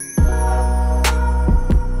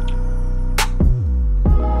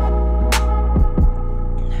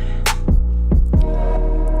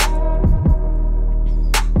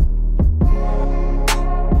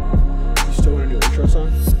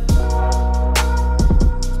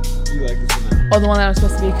Oh, the one that I'm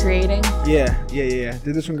supposed to be creating? Yeah.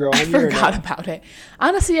 Did this one grow on I you or forgot not? about it.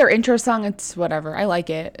 Honestly, our intro song, it's whatever. I like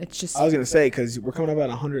it. It's just... I was going to say, because we're coming up on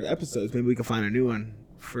 100 episodes. Maybe we can find a new one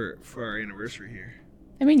for our anniversary here.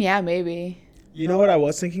 I mean, yeah, maybe. You know what I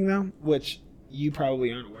was thinking, though? Which you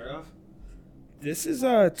probably aren't aware of? This is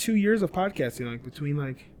 2 years of podcasting, like, between,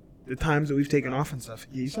 like, the times that we've taken off and stuff.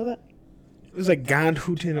 Yeah, you saw that? It was like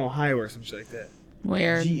Gandhutin, Ohio or some shit like that.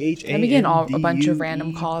 Weird. Ghandue. I'm getting a bunch of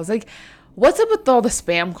random calls. Like, what's up with all the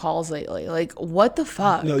spam calls lately? Like, what the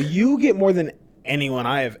fuck? No, you get more than anyone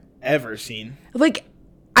I have ever seen. Like,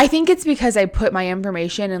 I think it's because I put my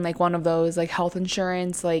information in, like, one of those, like, health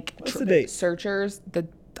insurance, like, What's the date? searchers, the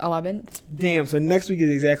 11th. Damn, so next week is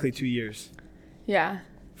exactly 2 years Yeah.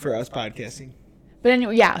 for us podcasting. But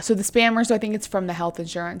anyway, yeah, so the spammers, so I think it's from the health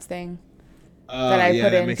insurance thing that I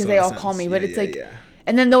put in, because they all call me. But it's like...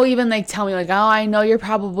 And then they'll even, like, tell me, like, oh, I know you're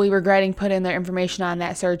probably regretting putting their information on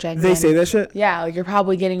that search engine. They say that shit? Yeah, like, you're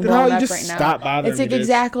probably getting Then blown how up you just right now. stop bothering It's like, me, bitch?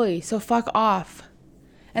 exactly. So fuck off.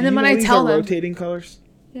 And Do then you when know I these tell are them... rotating colors?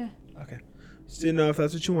 Yeah. Okay. Just didn't know if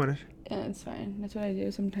that's what you wanted. Yeah, it's fine. That's what I do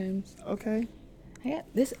sometimes. Okay.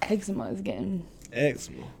 This eczema is getting...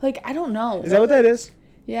 Eczema. Like, I don't know. Is that what that is?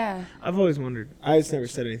 Yeah. I've always wondered. I just never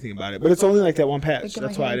said anything about it. But it's only like that one patch. Look at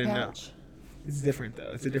That's my why I hairy didn't know. patch. It's different,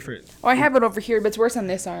 though. It's a different... Oh, I have it over here, but it's worse on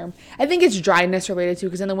this arm. I think it's dryness related to,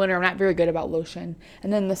 because in the winter I'm not very good about lotion.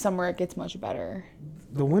 And then in the summer it gets much better.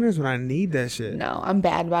 The winter's when I need that shit. No, I'm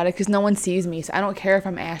bad about it because no one sees me, so I don't care if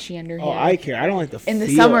I'm ashy under here. Oh, I care. I don't like the In the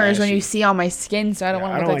feel summers when ashy. you see all my skin, so I don't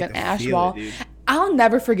want to look like an the ash feel ball. it, dude. I'll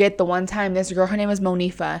never forget the one time this girl, her name was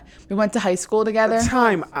Monifa. We went to high school together.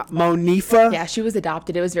 Monifa? Yeah, she was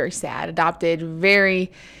adopted. It was very sad.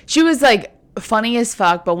 She was like funny as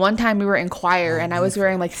fuck, but one time we were in choir and I was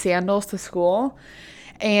wearing like sandals to school.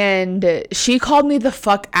 And she called me the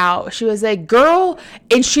fuck out. She was like, girl,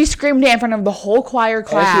 and she screamed it in front of the whole choir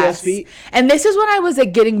class. And this is when I was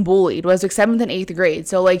like getting bullied. It was like 7th and 8th grade.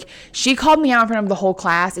 So like she called me out in front of the whole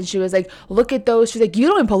class and she was like, look at those. She's like, you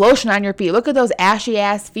don't even put lotion on your feet. Look at those ashy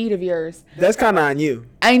ass feet of yours. That's kind of on you.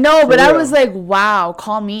 I know, but real. I was like, wow,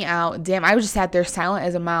 call me out. Damn, I was just sat there silent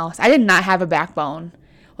as a mouse. I did not have a backbone.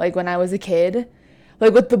 Like when I was a kid,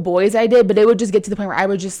 like with the boys I did, but it would just get to the point where I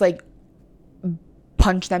would just like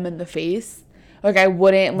punch them in the face. Like I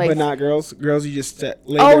wouldn't like... But not girls? Girls you just lay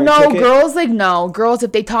there Oh, and no, took it? girls, like, no. Girls,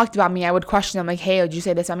 if they talked about me, I would question them, like, hey, did you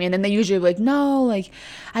say this on me? And then they usually be like, no, like,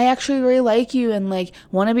 I actually really like you and, like,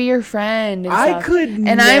 want to be your friend and stuff.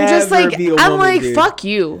 And I'm just like, be a I'm woman, like, dude. fuck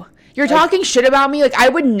you. You're talking shit about me. Like, I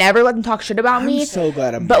would never let them talk shit about me. I'm so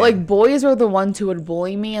glad I'm But, mad. like, boys were the ones who would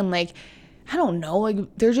bully me and, like, I don't know, like,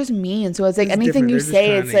 they're just mean. So it's like, It's anything different. you They're just say,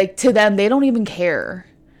 trying it's to- like, to them, they don't even care.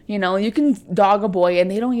 You know, you can dog a boy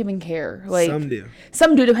and they don't even care. Like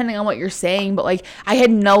some do depending on what you're saying, but like I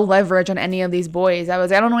had no leverage on any of these boys. I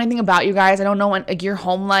don't know anything about you guys. I don't know like your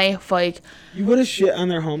home life. Like you would have shit on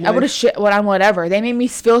their home life? I would have shit on whatever. They made me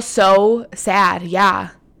feel so sad. Yeah.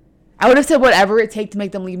 I would have said whatever it take to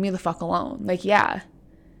make them leave me the fuck alone. Like, yeah.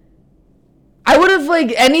 I would have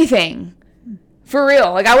like anything. For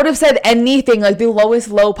real. Like, I would have said anything, like, the lowest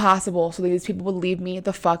low possible so these people would leave me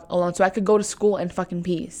the fuck alone so I could go to school in fucking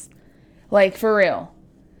peace. Like, for real.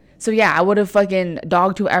 So, yeah, I would have fucking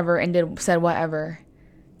dogged whoever and said whatever.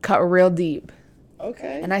 Cut real deep.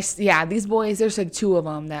 Okay. And these boys, there's like 2 of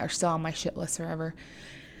them that are still on my shit list forever.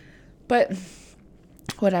 But,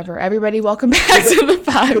 whatever. Everybody, welcome back to the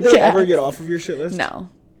podcast. Could they ever get off of your shit list? No.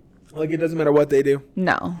 Like, it doesn't matter what they do?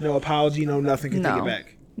 No. No apology, no nothing can take it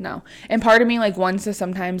back? No. And part of me like wants to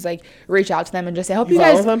sometimes like reach out to them and just say, I hope you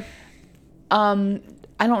follow guys them?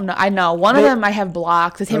 I don't know. I know. One of them I have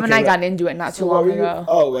blocked because him and I got into it not too long ago.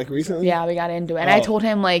 Oh, like recently? Yeah, we got into it. And I told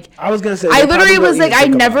him like I was gonna say I literally was like, I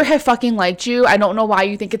never have fucking liked you. I don't know why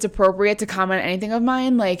you think it's appropriate to comment on anything of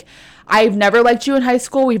mine. Like, I've never liked you in high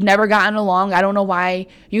school. We've never gotten along. I don't know why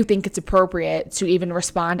you think it's appropriate to even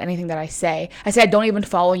respond to anything that I say. I said, I don't even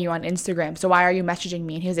follow you on Instagram. So why are you messaging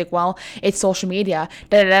me? And he was like, well, it's social media.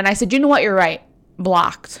 And I said, you know what? You're right.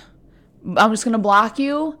 Blocked. I'm just going to block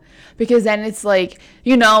you because then it's like,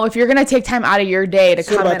 you know, if you're going to take time out of your day to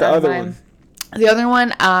comment on mine. The other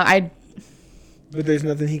one, But there's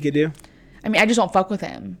nothing he could do? I mean, I just don't fuck with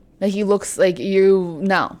him. Like, he looks like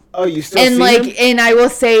no. Oh, you still and see like, him? and I will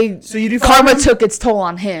say, so you do follow karma him? took its toll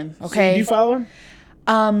on him. Okay. So do you follow him?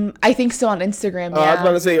 I think so on Instagram. Yeah. I was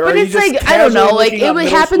about to say, but it's like I don't know. Like it would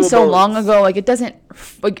happen so long ago. ago. Like it doesn't.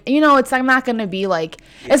 Like you know, it's I'm not gonna be like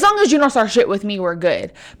as long as you don't start shit with me, we're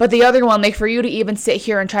good. But the other one, like for you to even sit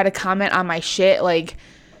here and try to comment on my shit, like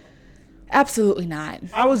absolutely not.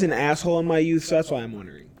 I was an asshole in my youth, so that's why I'm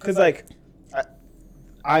wondering. Because like.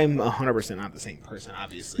 I'm 100% not the same person,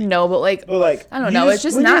 obviously. No, but like I don't know. It's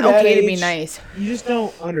just when not you're that okay to be age, nice. You just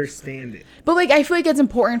don't understand it. But like I feel like it's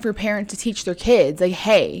important for parents to teach their kids, like,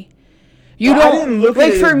 hey, you Well, I don't didn't look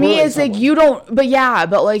like at it for as me bullying it's like someone. you don't, but yeah,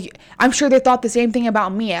 but like I'm sure they thought the same thing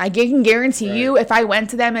about me. I can guarantee you if I went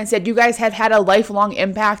to them and said, you guys have had a lifelong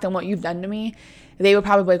impact on what you've done to me, they would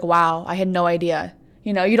probably be like, wow, I had no idea.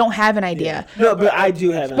 You know, you don't have an idea. No, but I do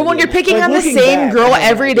have an But when idea. you're picking Like, on the looking same back, girl I have an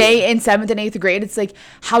every idea. day in 7th and 8th grade, it's like,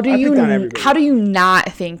 how do picked on everybody. you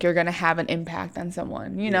not think you're gonna have an impact on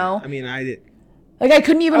someone? You know, I mean, I did. like I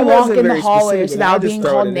couldn't even I walk wasn't in the very hallways specific, but I without just being throw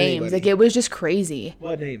it called at names. anybody. Like it was just crazy.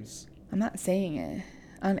 What names? I'm not saying it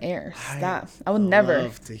on air. Stop. I would never.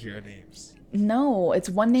 Love to hear names. No, it's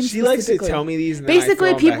one name. She likes to specifically. tell me these. And then I Basically,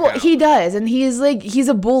 throw 'em back people. out. He does, and he's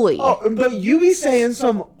a bully. Oh, but you be saying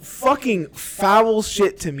some fucking foul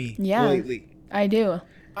shit to me Yeah. lately. I do.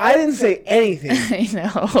 I didn't say anything. I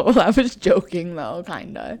know. I was joking though,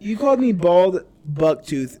 kinda. You called me bald,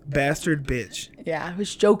 bucktooth, bastard bitch. Yeah, I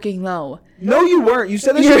was joking though. No, you weren't. You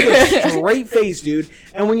said that shit with a straight face, dude.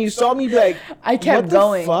 And when you saw me, be like, I kept what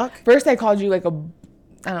going. the fuck? First, I called you like a.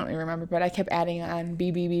 I don't even remember, but I kept adding on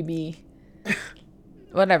BBBB.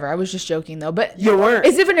 Whatever. I was just joking though, but You weren't.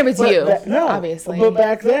 it's different if it's But you. no, obviously. But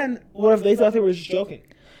back then, what if they thought they were just joking?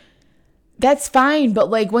 That's fine, but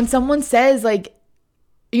like when someone says like,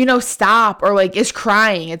 you know, stop or like is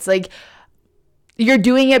crying, it's like you're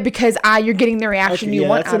doing it because you're getting the reaction you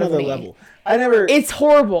want that's out of another me. level. I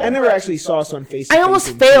never actually saw someone face. I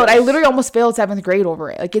almost failed. I literally almost failed 7th grade over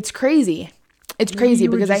it. Like it's crazy. It's crazy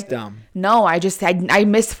because dumb. No, I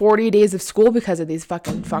missed 40 days of school because of these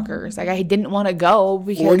fucking fuckers. Like I didn't want to go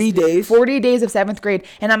because 40 days? 40 days of 7th grade.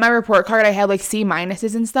 And on my report card I had like C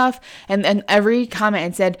minuses and stuff. And every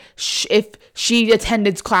comment said if she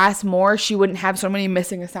attended class more, she wouldn't have so many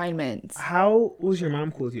missing assignments. How was your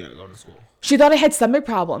mom cool with you to go to school? She thought I had stomach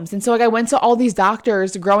problems. And so like I went to all these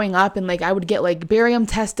doctors growing up and like I would get like barium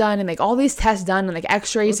tests done and like all these tests done and like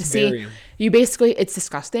x-rays to see. barium? You basically, it's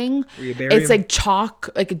disgusting. you barium? It's like chalk,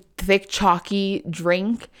 like a thick chalky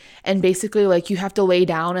drink. And basically like you have to lay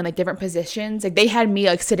down in like different positions. Like they had me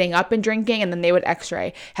like sitting up and drinking and then they would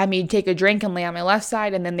x-ray. Had me take a drink and lay on my left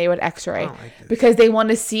side and then they would x-ray. Because they want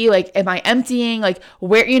to see like, am I emptying? Like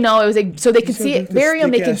where, you know, it was like, so they can see it. Barium,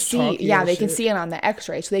 they can see. Yeah, they can see it on the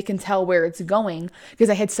x-ray. So they can tell where it's going because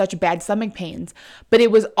I had such bad stomach pains. But it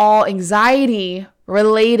was all anxiety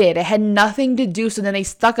related. It had nothing to do. So then they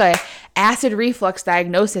stuck a acid reflux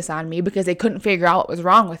diagnosis on me because they couldn't figure out what was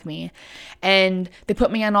wrong with me. And they put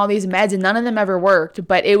me on all these meds and none of them ever worked.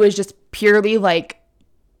 But it was just purely like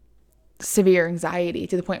severe anxiety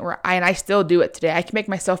to the point where I still do it today. I can make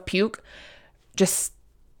myself puke just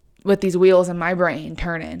with these wheels in my brain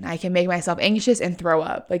turning. I can make myself anxious and throw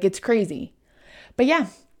up. Like it's crazy. But yeah.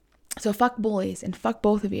 So fuck bullies and fuck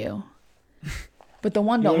both of you. But the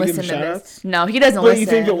one don't wanna give listen him to shout-outs? this. No, he doesn't What, listen. you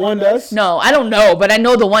think the one does? No, I don't know, but I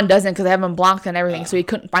know the one doesn't because I have him blocked and everything, so he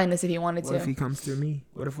couldn't find this if he wanted What if to. he comes to me?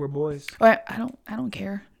 What if we're boys? Or I don't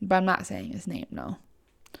care, but I'm not saying his name. No.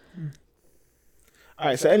 All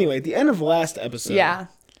right. So anyway, at the end of last episode, Yeah,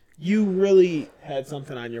 you really had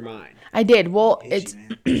something on your mind. I did. Well, Hate it's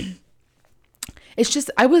you, man. it's just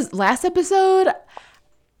last episode.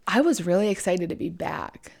 I was really excited to be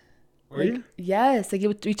back. Were you? Yes, like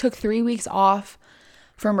we took 3 weeks off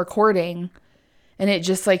from recording and it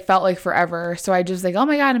just like felt like forever. So I just like, oh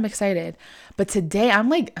my God, I'm excited. But today I'm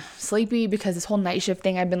like sleepy because this whole night shift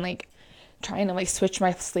thing, I've been like trying to like switch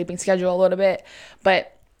my sleeping schedule a little bit.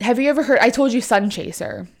 But have you ever heard, I told you Sun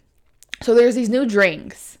Chaser. So there's these new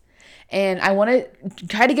drinks and I want to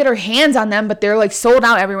try to get our hands on them, but they're like sold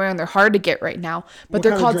out everywhere and they're hard to get right now. But What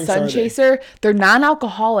they're kind of called drinks Sun are they? Chaser. They're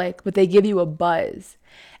non-alcoholic, but they give you a buzz.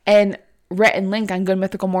 And Rhett and Link on Good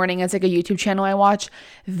Mythical Morning, it's like a YouTube channel I watch.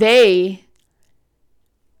 They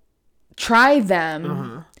tried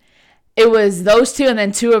them. It was those two and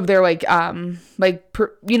then two of their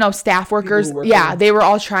staff workers. who work Yeah, there. they were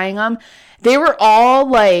all trying them. They were all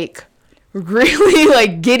like really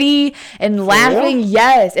like giddy and laughing. real?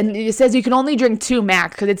 Yes, and it says you can only drink 2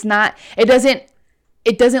 max because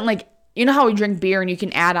it doesn't like, you know how we drink beer and you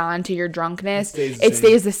can add on to your drunkenness? It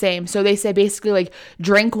stays the same. So they say basically like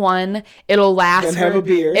drink 1, it'll last. Then have a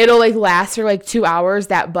beer. It'll like last for like 2 hours,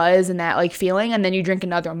 that buzz and that like feeling, and then you drink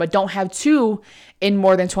another one. But don't have 2 in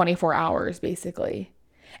more than 24 hours, basically.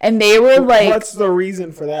 And they were like, what's the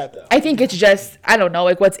reason for that though? I think it's just, I don't know,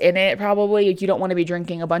 like what's in it probably. Like you don't want to be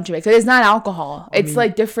drinking a bunch of it. Because it's not alcohol. It's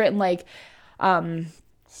like different like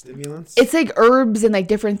Stimulants? it's like herbs and like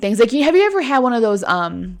different things. Like have you ever had one of those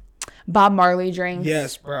Bob Marley drinks?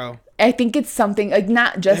 Yes, bro. I think it's something like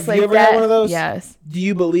not just Have like you ever that. had one of those? Yes. Do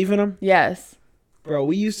you believe in them? Yes. Bro,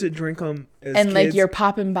 we used to drink them as And like kids. you're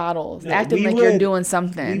popping bottles, No, acting we like you're would- doing We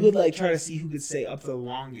something. would like try to see who could stay up the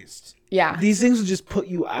longest. Yeah, These things would just put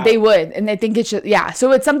you out. they would, and they think it should. Yeah,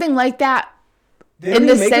 so it's something like that They don't in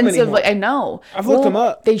the even make them sense of anymore. like I know. I've looked them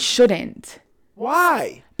up. They shouldn't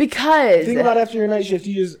Why? because. Think about after your night shift,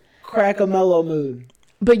 you just crack a mellow mood.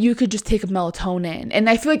 But you could just take a melatonin, and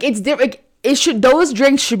I feel like it's different. Like, it should those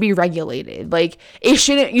drinks should be regulated. Like it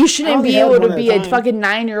shouldn't. You shouldn't only be had able one to at be a a time. fucking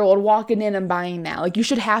 9-year-old walking in and buying that. Like you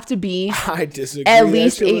should have to be I disagree. at That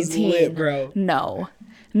least shit was 18. lit, bro. No.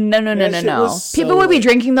 No. shit was so People would be lit.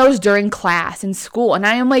 drinking those during class in school, and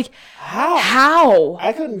I am like, how?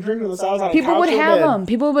 I couldn't drink them unless I was on a People couch would or have bed. them.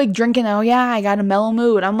 People would be like drinking. Oh yeah, I got a mellow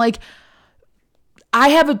mood. I'm like, I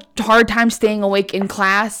have a hard time staying awake in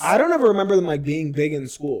class. I don't ever remember them like being big in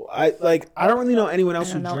school. I don't really know anyone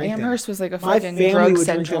else I who don't know. drank them. Amherst was like a My fucking family drug would drink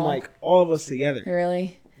them central. like all of us together.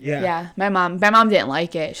 Really? Yeah. Yeah. My mom didn't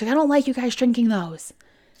like it. She's like, I don't like you guys drinking those.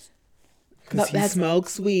 Because he that's-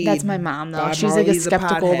 smokes weed. That's my mom though. Bob She's like a Marley's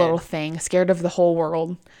skeptical pothead. little thing, scared of the whole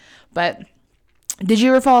world. But did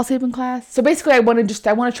you ever fall asleep in class? So basically, I want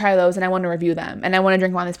to try those and I want to review them and I want to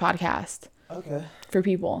drink them on this podcast Okay. for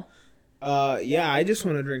people. Yeah, I just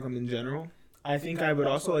want to drink them in general. I think I would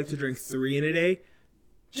also like to drink 3 in a day,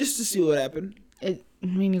 just to see what happened. I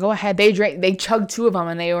mean, go ahead. They chugged 2 of them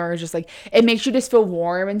and they were just like, it makes you just feel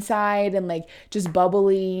warm inside and like just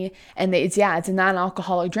bubbly. And it's a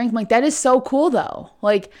non-alcoholic drink. I'm like, that is so cool though.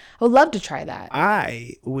 Like, I would love to try that.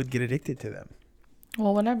 I would get addicted to them.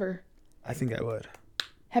 Well, whatever. I think I would.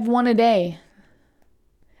 Have 1 a day.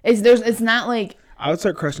 It's not like, I would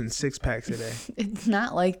start crushing 6 packs a day. it's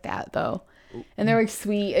not like that though. And they're like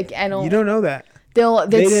sweet. Like, I don't. You don't know that. They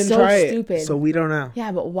They didn't so try stupid. it, so we don't know.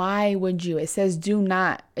 Yeah, but why would you? It says do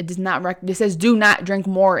not. It does not. It says do not drink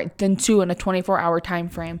more than 2 in a 24-hour time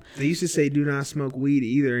frame. They used to say do not smoke weed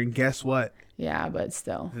either, and guess what? Yeah, but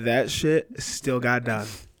still, That shit still got done.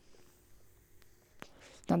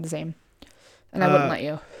 not the same. And I wouldn't let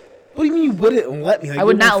you. What do you mean you wouldn't let me? Like, I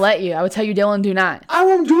would you're not let you. I would tell you, Dylan, do not. I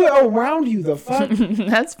won't do it around you. The fuck.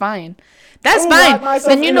 That's fine. That's I will lock fine. myself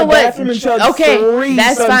Then you in know the what? bathroom and chug Okay, 3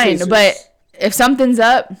 that's sun fine. chasers. But if something's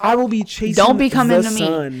up, I will be chasing. don't be coming the to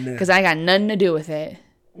sun. me because I got nothing to do with it.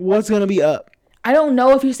 What's gonna be up? I don't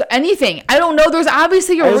know if you saw anything. I don't know. There's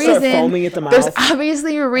obviously I a would start reason. foaming at the mouth, There's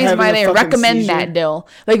obviously a reason why having a they fucking recommend seizure. that, Dill.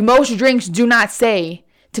 Like most drinks do not say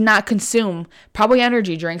to not consume. Probably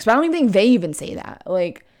energy drinks, but I don't even think they even say that.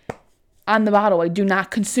 Like on the bottle, like do not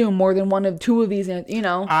consume more than 1 of 2 of these. You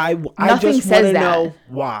know, I Nothing just says want to that. know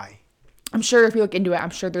why. I'm sure if you look into it, I'm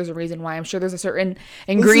sure there's a reason why. I'm sure there's a certain This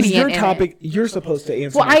ingredient is your in topic. it. You're supposed to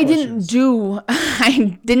answer. Well, my I questions.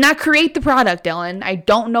 I did not create the product, Dylan. I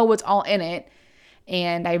don't know what's all in it,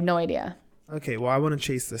 and I have no idea. Okay, well, I want to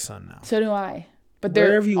chase the sun now. So do I. But Where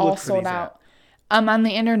they're have you all looked for sold these out. I'm on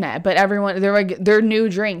the internet, but they're new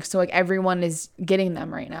drinks, so like everyone is getting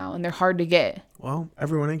them right now, and they're hard to get. Well,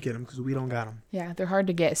 everyone ain't get them because we don't got them. Yeah, they're hard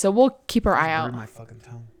to get. So we'll keep our eye out. my fucking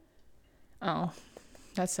tongue. Oh,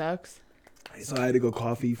 that sucks. So I had to go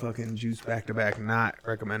coffee, fucking juice back to back. Not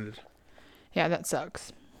recommended. Yeah, that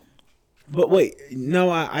sucks. But wait, no,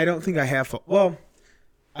 I don't think I have. Well,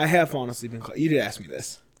 I have fallen asleep in class. You did ask me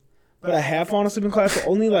this, but I have fallen asleep in class, but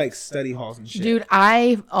only like study halls and shit. Dude,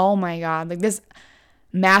 oh my God, like this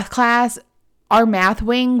math class, our math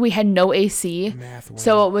wing, we had no AC. Math wing.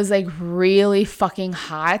 So it was like really fucking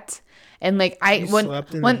hot. And like You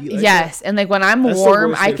slept in the heat like yes, and like when I'm That's the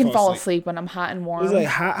warm, worst I way to can fall fall asleep. asleep when I'm hot and warm. Was it like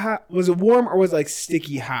hot? Was it warm or was it like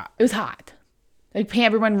sticky hot? It was hot. Like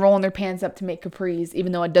everyone rolling their pants up to make capris,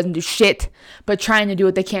 even though it doesn't do shit, but trying to do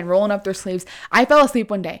what they can, rolling up their sleeves. I fell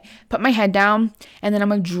asleep one day, put my head down, and then I'm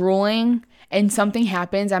like drooling, and something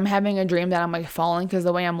happens. I'm having a dream that I'm like falling because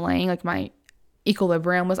the way I'm laying, like my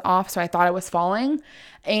equilibrium was off, so I thought I was falling,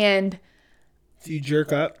 and Do you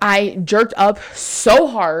jerk up? I jerked up so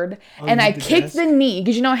hard and I the kicked desk? the knee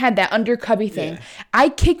because you know I had that under cubby thing. Yeah. I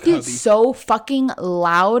kicked it so fucking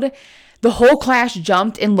loud. The whole class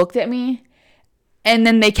jumped and looked at me. And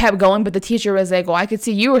then they kept going, but the teacher was like, "Oh, I could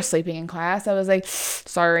see you were sleeping in class." I was like,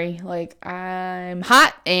 "Sorry, like I'm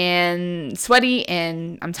hot and sweaty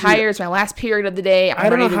and I'm tired. It's my last period of the day. I'm I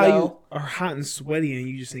don't know ready to how go." you are hot and sweaty and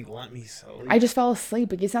you just think, "Let me sleep." I just fell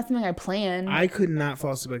asleep. Like, it's not something I planned. I could not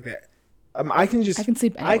fall asleep like that. I can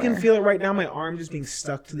sleep I can anywhere. feel it right now. My arm just being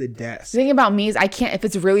stuck to the desk. The thing about me is I can't. If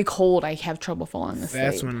it's really cold, I have trouble falling asleep.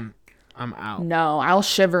 That's when I'm out. No, I'll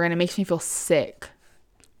shiver and it makes me feel sick.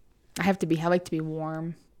 I like to be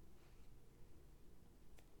warm.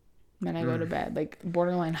 Then I go to bed, like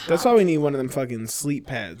borderline hot. That's why we need one of them fucking sleep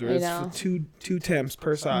pads where I it's know. for two temps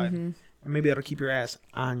per side. And maybe that'll keep your ass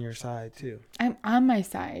on your side too. I'm on my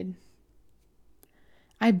side.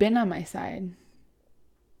 I've been on my side.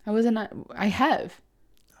 I have.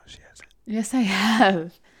 No, she hasn't. Yes, I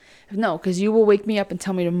have. No, because you will wake me up and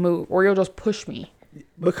tell me to move, or you'll just push me.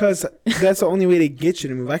 Because that's the only way to get you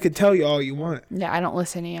to move. I could tell you all you want. Yeah, I don't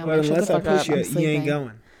listen to you. I'm But like, shut unless the I fuck up. push you, I'm you sleeping. ain't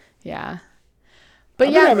going. Yeah. But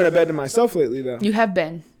I've yeah. been having a bed to myself lately, though. You have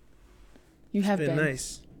been. You have It's been. been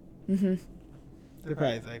nice. Mm-hmm. They're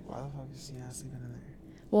probably like, why the fuck is he not sleeping in there?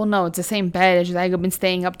 Well, no, it's the same bed. It's just I've been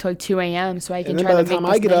staying up till like 2 a.m. so I can And then try by to the make time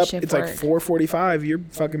this I get night up, shift it's work. like 4:45. You're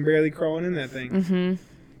fucking barely crawling in that thing. Mm-hmm.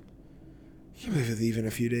 Can't believe it's leaving in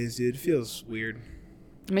a few days, dude. It feels weird.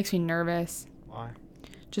 It makes me nervous. Why?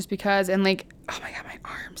 Just because, and like, oh my God, my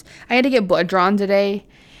arms. I had to get blood drawn today.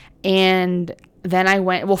 And then I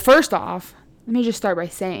went, well, first off, let me just start by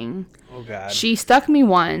saying, Oh, God. she stuck me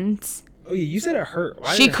once. Oh, yeah, you said it hurt.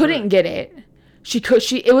 Why She did it couldn't hurt? get it.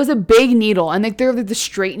 It was a big needle. And like, they're like the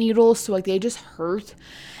straight needles. So like, they just hurt.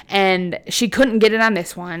 And she couldn't get it on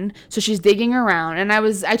this one. So she's digging around. And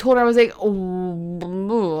I told her, I was like,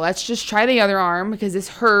 oh, let's just try the other arm because this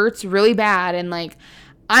hurts really bad. And like,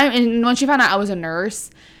 and when she found out I was a nurse,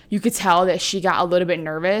 you could tell that she got a little bit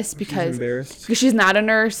nervous because she's not a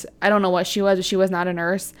nurse. I don't know what she was, but she was not a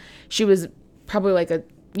nurse. She was probably like a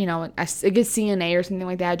good CNA or something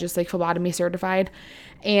like that, just like phlebotomy certified.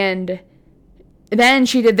 And then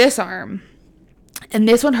she did this arm. And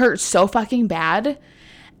this one hurt so fucking bad.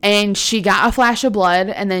 And she got a flash of blood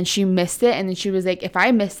and then she missed it. And then she was like, if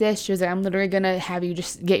I miss this, she was like, I'm literally going to have you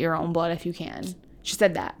just get your own blood if you can. She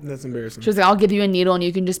said that. That's embarrassing. She was like, I'll give you a needle and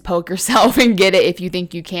you can just poke yourself and get it if you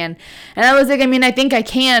think you can. And I was like, I mean, I think I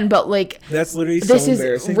can, but like, That's literally this so is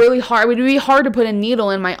embarrassing. really hard. It would be hard to put a needle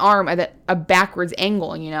in my arm at a backwards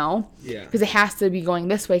angle, you know? Yeah. Because it has to be going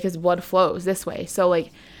this way because blood flows this way. So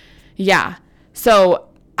like, yeah. So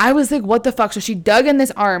I was like, what the fuck? So she dug in this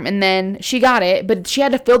arm and then she got it, but she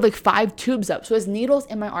had to fill like 5 tubes up. So there's needles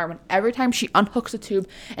in my arm. And every time she unhooks a tube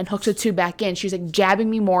and hooks a tube back in, she's like jabbing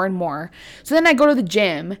me more and more. So then I go to the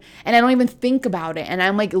gym and I don't even think about it. And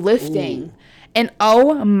I'm like lifting. Ooh. And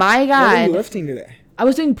oh my God. What were you lifting today? I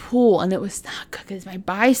was doing pool and it was not good because my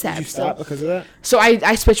biceps. Did you stop because of that? So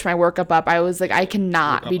I switched my workup up. I was like, I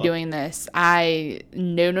cannot be doing this.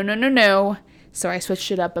 No. So I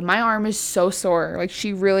switched it up, but my arm is so sore. Like,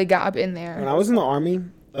 she really got up in there. When I was in the Army,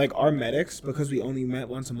 like, our medics, because we only met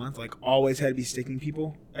once a month, like, always had to be sticking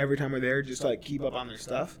people every time we're there just to, like, keep up on their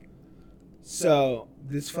stuff. So,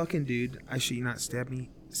 this fucking dude, I shit you not, stabbed me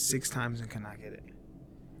 6 times and could not get it.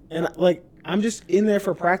 And, like, I'm just in there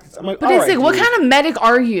for practice. I'm like, but it's like, what kind of medic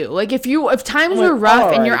are you? Like, if times are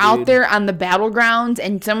rough and you're out there on the battlegrounds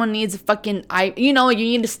and someone needs a fucking, you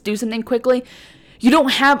need to do something quickly, you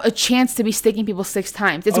don't have a chance to be sticking people 6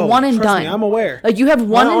 times. It's one and done. Me, I'm aware. Like, you have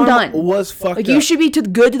one and done. Was fucked like, up. you should be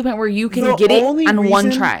good to the point where you can get it on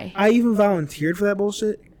one try. I even volunteered for that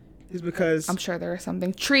bullshit is because I'm sure there was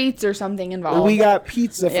something, treats or something involved. We got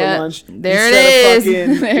pizza for lunch. There it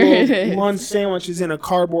is. There it is. Lunch sandwiches in a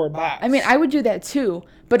cardboard box. I mean, I would do that too.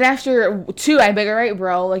 But after 2, I'd be like, all right,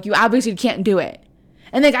 bro, like, you obviously can't do it.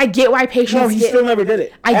 And like, I get why patients still never did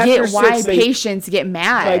it. I get why patients get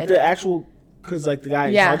mad. Like the actual, because like the guy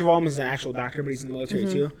in charge of all of them is an actual doctor, but he's in the military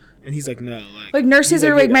too. And he's like, no. Like nurses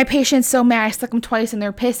are like, my patient's so mad, I stuck them twice and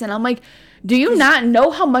they're pissed. And I'm like, do you not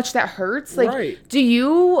know how much that hurts? Like, do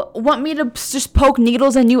you want me to just poke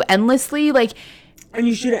needles in you endlessly? Like, and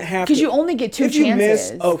you shouldn't have to. Because you only get 2 chances. You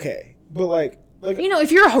miss, okay. But like,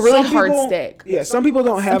 if you're a really hard stick. Yeah, some people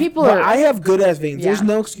don't have. I have good ass veins. Yeah. There's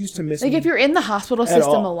no excuse to miss. Like, if you're in the hospital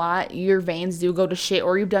system a lot, your veins do go to shit,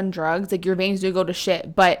 or you've done drugs, like, your veins do go to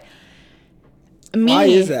shit. But why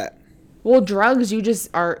is that? Well, drugs, you just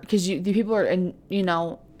are, because the people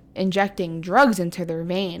are, injecting drugs into their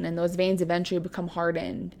vein, and those veins eventually become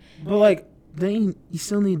hardened. But like, then you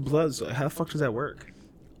still need blood. So how the fuck does that work?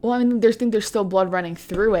 Well, I mean, there's still blood running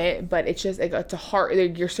through it, but it's just like it's a hard.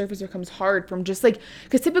 Like, your surface becomes hard from just like,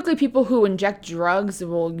 because typically people who inject drugs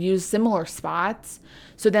will use similar spots.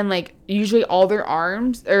 So then, like, usually all their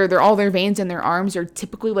arms or all their veins in their arms are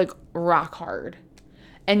typically like rock hard.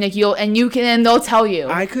 And like they'll tell you.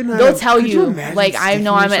 They'll tell you like, I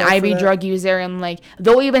know I'm an IV drug user, and like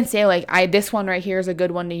they'll even say like, this one right here is a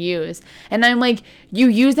good one to use. And I'm like, you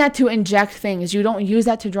use that to inject things. You don't use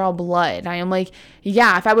that to draw blood. I am like,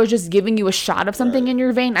 yeah, if I was just giving you a shot of something in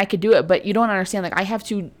your vein, I could do it. But you don't understand. Like, I have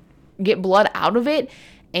to get blood out of it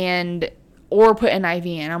or put an IV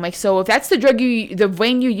in. I'm like, so if that's the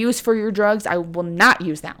vein you use for your drugs, I will not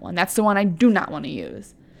use that one. That's the one I do not want to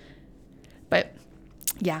use. But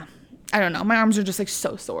yeah, I don't know. My arms are just like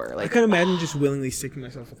so sore. Like, I couldn't imagine just willingly sticking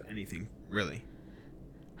myself with anything, really.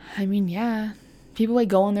 I mean, yeah. People like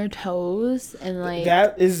go on their toes and like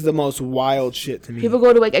that is the most wild shit to me. people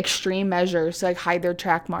go to like extreme measures to like hide their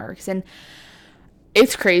track marks, and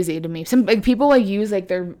it's crazy to me. Some like people like use like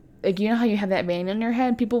their like, you know how you have that vein in your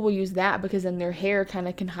head? People will use that because then their hair kind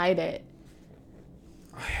of can hide it.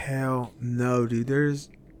 Hell no, dude. There's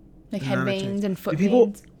like head veins and foot people,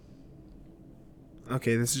 veins.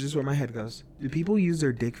 Okay, this is just where my head goes. Do people use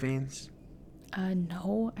their dick veins?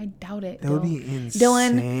 No, I doubt it. That would be insane.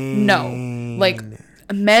 Dylan, no. Like,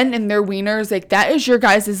 men and their wieners, like, that is your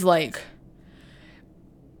guys' like,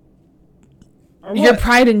 your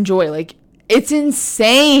pride and joy. Like, it's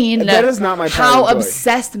insane. That is not my pride how and joy.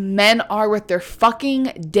 Obsessed men are with their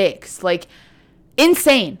fucking dicks. Like,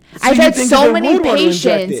 insane. So I've you had think so they many would want to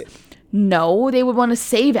inject patients. it? No, they would want to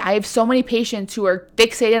save it. I have so many patients who are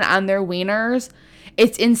fixated on their wieners.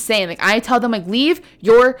 It's insane. Like, I tell them, like, leave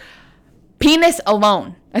your penis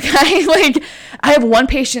alone. Okay? Like, I have one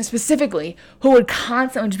patient specifically who would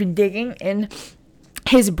constantly just be digging in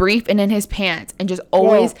his brief and in his pants and just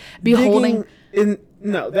always be holding.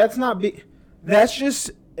 No, that's not. That's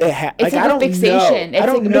just. It's like, like I a don't fixation. know. It's I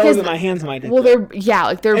don't like, know because, that my hands might. Well, they're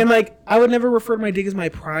and like I would never refer to my dick as my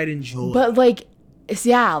pride and joy. But like, it's,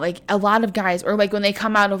 yeah, like a lot of guys, or like when they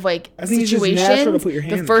come out of like I think situations, it's just natural to put your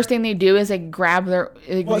hand the first thing they do is like grab their,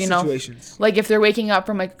 like, what you know, situations? Like if they're waking up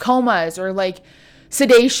from like comas or like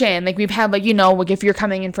sedation. Like we've had like, you know, like if you're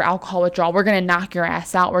coming in for alcohol withdrawal, we're gonna knock your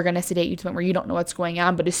ass out. We're gonna sedate you to the point where you don't know what's going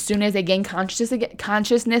on. But as soon as they gain consciousness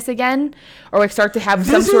again, or like start to have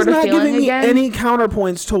some sort of feeling again, any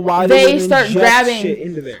counterpoints to why they start grabbing shit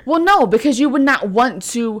into there. Well, no, because you would not want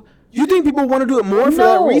to. You think people want to do it more for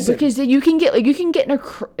that reason? Because you can get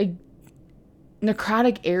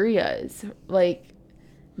necrotic areas. Like,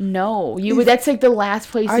 no, you would. That's like the last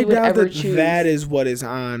place you would ever choose. That is what is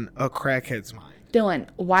on a crackhead's mind. Dylan,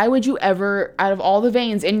 why would you ever, out of all the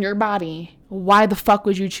veins in your body, why the fuck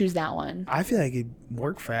would you choose that one? I feel like it'd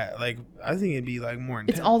work fat. Like, I think it'd be like more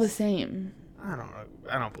intense. It's all the same. I don't know.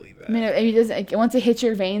 I don't believe that. I mean, it just, like, once it hits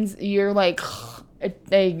your veins, you're like,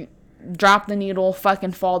 they drop the needle,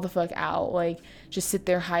 fucking fall the fuck out. Like, just sit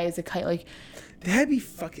there high as a kite. Like, that'd be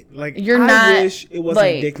fucking, like, I wish it wasn't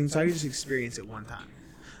like, addicting, so I could just experience it one time.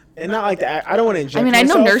 And not like that. I don't want to inject I mean,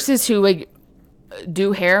 myself. I know nurses who, like,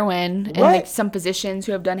 do heroin, and What? like some physicians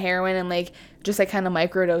who have done heroin and like just like kind of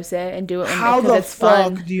microdose it and do it when, How like, the it's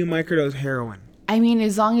fuck fun. do you microdose heroin? I mean,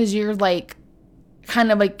 as long as you're like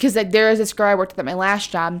kind of like, because like there is this girl I worked with at my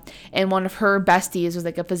last job, and one of her besties was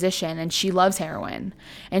like a physician, and she loves heroin,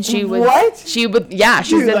 and she would yeah,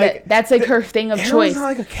 she Dude, said like, that that's like her thing of heroin's choice.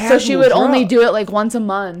 not like a So she would casual only drug. do it like once a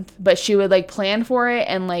month, but she would like plan for it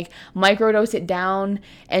and like microdose it down,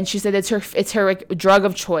 and she said it's her like drug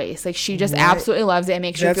of choice. Like she just absolutely loves it. It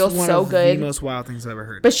makes her feel so good. That's the most wild things I've ever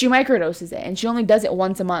heard. But she microdoses it, and she only does it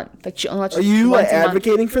once a month. Like she only lets Are you once a month.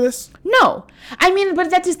 advocating for this? No, I mean,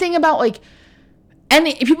 but that's this thing about like,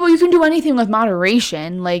 any people, you can do anything with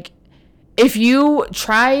moderation. Like, if you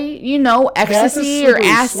try, you know, ecstasy or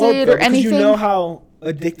acid or anything, you know how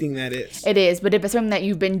addicting that is. It is. But if it's something that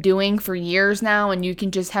you've been doing for years now, and you can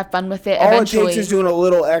just have fun with it, All eventually, it takes is doing a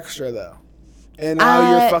little extra though, and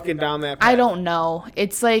now you're fucking down that path. I don't know.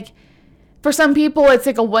 It's like, for some people, it's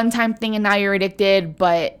like a one-time thing, and now you're addicted.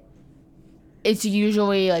 But it's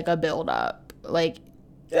usually like a build-up. Like,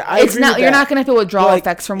 it's not. You're not gonna feel withdrawal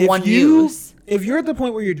effects from one use. If you're at the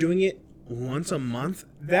point where you're doing it once a month,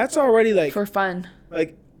 that's already like For fun.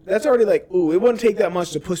 Like that's already like, ooh, it wouldn't take that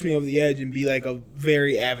much to push me over the edge and be like a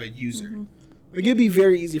very avid user. Mm-hmm. Like it'd be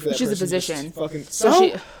very easy for that. She's a person to just physician.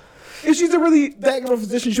 Fucking If she's a really that good of a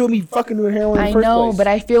physician, she would be fucking doing heroin. In the I first know, place. but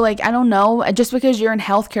I feel like, I don't know. Just because you're in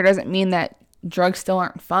healthcare doesn't mean that drugs still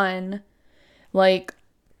aren't fun. Like,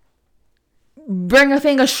 bring a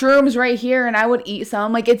thing of shrooms right here and I would eat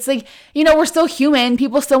some. Like, it's like, you know, we're still human.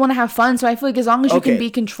 People still want to have fun. So I feel like as long as you can be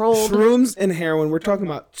controlled. Shrooms and heroin, we're talking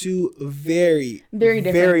about two very different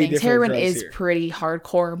things. Heroin drugs is here. pretty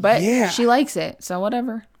hardcore, but Yeah. she likes it. So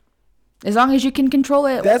whatever. As long as you can control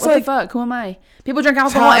it. That's what like the fuck? Who am I? People drink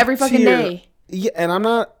alcohol every fucking tier. day. Yeah, and I'm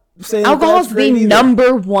not saying Alcohol is that's the great either.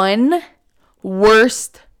 number one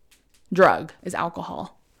worst drug is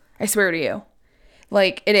alcohol. I swear to you.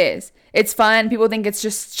 Like, it is. It's fun. People think it's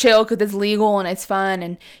just chill because it's legal and it's fun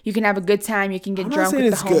and you can have a good time. You can get I'm not drunk saying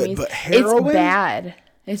with it's the good, homies. but heroin? It's bad.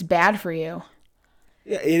 It's bad for you.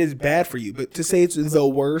 Yeah, it is bad for you, but to say it's the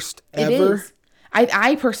worst It ever. is.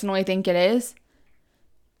 I personally think it is.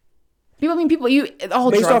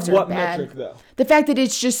 All Based drugs off are what bad. metric though? The fact that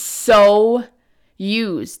it's just so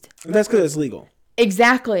used. That's because it's legal.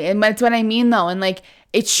 Exactly. And that's what I mean, though. And like,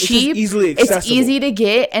 it's cheap. Easily it's accessible. easy to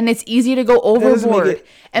get, and it's easy to go doesn't make overboard. it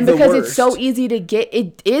And the because it's so worst. easy to get,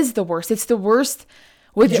 it is the worst. It's the worst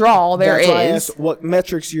withdrawal there That's why I is. asked what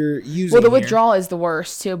metrics you're using. Well, the here. withdrawal is the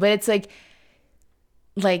worst too. But it's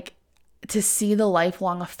like to see the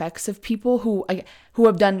lifelong effects of people who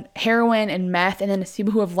have done heroin and meth, and then to see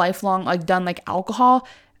people who have lifelong done like alcohol.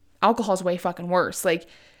 Alcohol's way fucking worse. Like,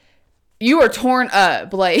 you are torn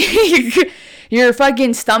up. Like, your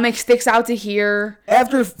fucking stomach sticks out to here.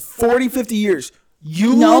 After 40, 50 years,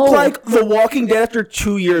 you No. look like The Walking Dead after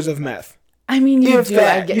 2 years of meth. I mean, you If do.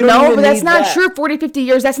 that. I get, You don't no, even but that's need not that. true. 40, 50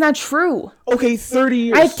 years, that's not true. Okay, 30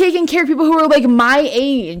 years. I've taken care of people who are like my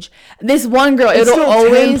age. This one girl, It's it'll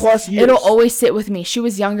still 10 plus years. always sit with me. She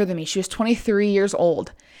was younger than me. She was 23 years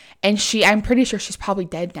old. And I'm pretty sure she's probably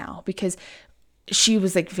dead now because she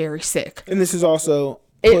was like very sick. And this is also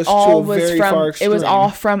It pushed all to a was very from far it was extreme. all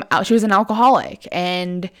from she was an alcoholic,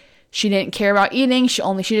 and she didn't care about eating. She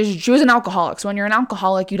was an alcoholic. So when you're an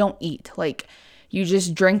alcoholic, you don't eat. Like, you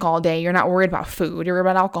just drink all day. You're not worried about food. You're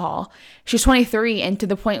worried about alcohol. She's 23, and to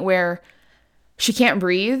the point where she can't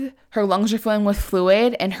breathe. Her lungs are filling with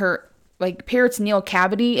fluid, and her peritoneal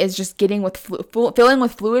cavity is just getting with filling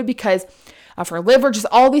with fluid because of her liver. Just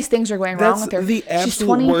all these things are going wrong That's with her. the She's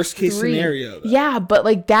absolute worst case 23. scenario, though. Yeah, but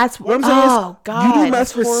like that's What I'm saying oh is, god, you do meth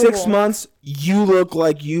that's for horrible. 6 months, you look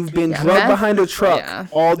like you've been drugged meth? behind a truck Yeah.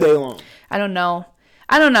 all day long. I don't know.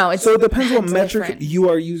 It's So it depends what it's metric different. you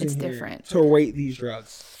are using It's here different. to rate these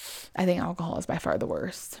drugs. I think alcohol is by far the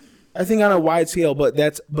worst. I think on a wide scale, but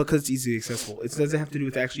that's because it's easily accessible. It doesn't have to do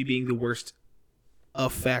with actually being the worst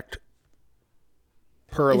effect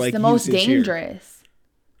per It's the most usage here. dangerous.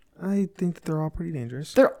 I think that they're all pretty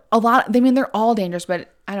dangerous. They're all dangerous,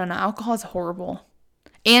 but I don't know. Alcohol is horrible.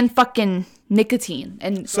 And fucking nicotine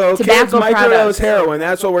and So kids tobacco microdose products. heroin.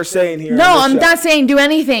 That's what we're saying here. No, on I'm this show. not saying do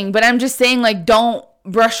anything, but I'm just saying don't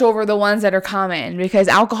brush over the ones that are common because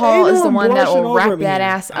alcohol Ain't is no the one that brushing will over wrap me that here.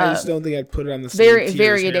 ass up. I just don't think I'd put it on the same Very, tier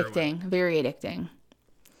very as heroin. addicting. Very addicting.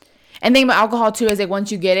 And the thing about alcohol too is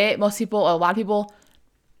once you get it, a lot of people,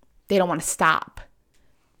 they don't want to stop.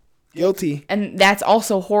 Guilty. And that's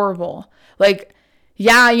also horrible.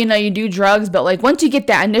 Yeah, you do drugs, but once you get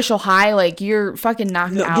that initial high, you're fucking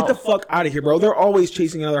knocked No, out. get the fuck out of here, bro. They're always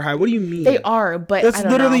chasing another high. What do you mean? They are, but That's I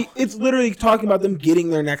don't literally. know. It's literally talking about them getting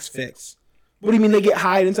their next fix. What do you mean they get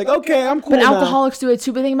high and it's like, okay, I'm cool But now. alcoholics do it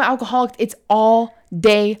too. But the thing about alcoholics, it's all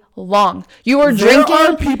day long. You are There drinking.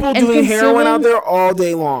 are people and doing heroin consuming- out there all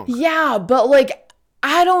day long. Yeah, but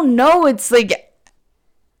I don't know. It's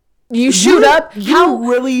you shoot up. You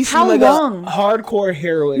really seem how like long? a hardcore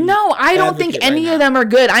heroin. No, I don't think advocate any right of now. them are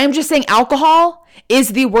good. I am just saying alcohol is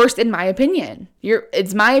the worst in my opinion.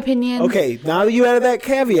 It's my opinion. Okay, now that you added that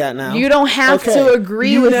caveat, now You don't have to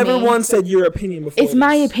agree with You never me. once said your opinion before. It's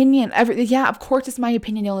my this. opinion. Yeah, of course it's my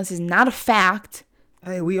opinion. Illness is not a fact.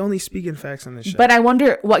 Hey, we only speak in facts on this show. But I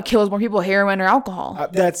wonder what kills more people, heroin or alcohol.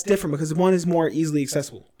 That's different because one is more easily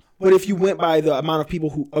accessible. But if you went by the amount of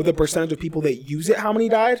people of the percentage of people that use it, how many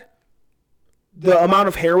died? The amount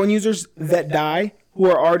of heroin users that die who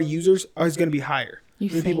are already users is going to be higher. You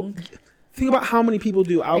Than think? Think about how many people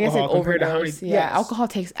do I guess alcohol compared to how many. overdose. Yeah,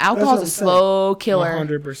 alcohol's what a I'm slow killer.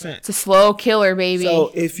 100%. It's a slow killer, baby.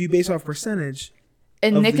 So if you base off percentage,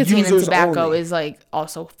 and of the nicotine and users tobacco only. is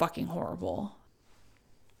also fucking horrible.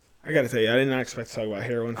 I gotta tell you, I did not expect to talk about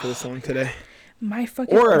heroin for this long today. My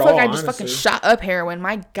fucking Or I at feel like all, I just fucking honestly. shot up heroin.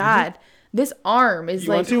 My God. This arm is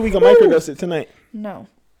You want to? We can woo! microdose it tonight. No.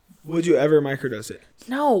 Would you ever microdose it?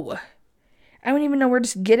 No. I don't even know where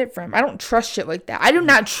to get it from. I don't trust shit like that. I do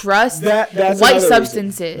not trust That's white another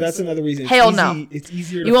substances. Reason. That's another reason. Hell no. It's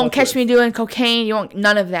easier. You won't catch me doing cocaine. You won't.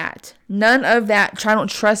 None of that. None of that. I don't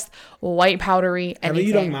trust white powdery Have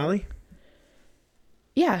you done anything. Molly?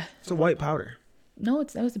 Yeah. It's a white powder. No,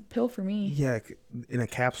 that was a pill for me. Yeah, in a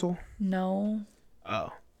capsule. No.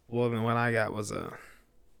 Oh, well then what I got was a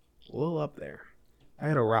little up there. I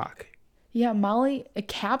had a rock. Yeah, Molly, a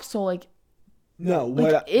capsule, No,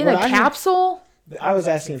 in a capsule. I was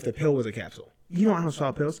asking if the pill was a capsule. You know how to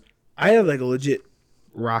swallow pills? I had a legit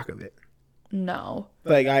rock of it. No.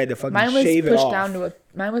 I had to fucking Mine was shave it pushed off. down to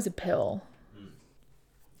mine was a pill.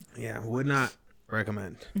 Yeah, would not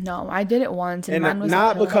recommend. No, I did it once and, And mine was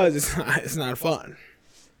not a pill. because it's not fun.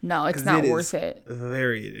 No, it's 'Cause not it worth is it.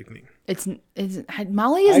 Very addicting. It's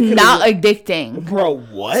Molly is I could've- not addicting. Bro,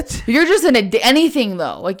 what? You're just anything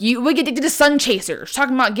though. You would get addicted to sun chasers.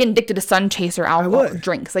 Talking about getting addicted to sun chaser alcohol would.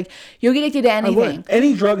 drinks. You'll get addicted to I anything. would.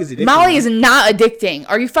 Any drug is addicting. Molly is not addicting.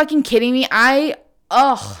 Are you fucking kidding me?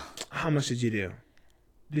 How much did you do?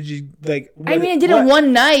 Did you I mean, I did it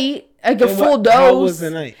one night. like a full dose. How was the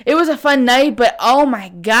night? It was a fun night, but oh my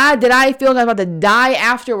God, did I feel like I was about to die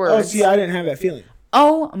afterwards. Oh, see, I didn't have that feeling.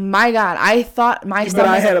 Oh my God, I thought my stomach.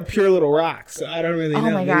 But I had a pure little rock, so I don't really know. Oh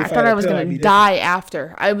my God, I thought I was going to die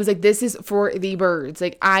after. I was like, this is for the birds.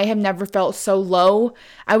 Like, I have never felt so low.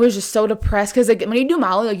 I was just so depressed because, like, when you do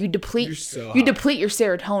Molly, like, you deplete your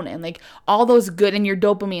serotonin, like, all those good, and your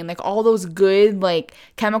dopamine, like, all those good, like,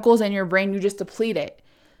 chemicals in your brain, you just deplete it.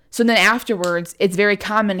 So then afterwards, it's very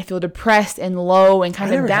common to feel depressed and low and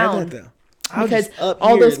kind of down. Had that, though. Because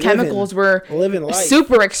all those chemicals were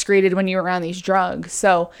super excreted when you were around these drugs.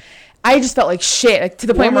 So I just felt like shit, like to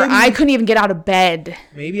the point where I couldn't even get out of bed.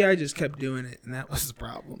 Maybe I just kept doing it, and that was the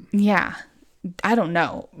problem. Yeah. I don't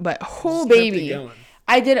know. But, baby.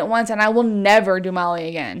 I did it once, and I will never do Molly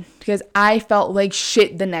again. Because I felt like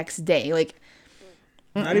shit the next day. Like,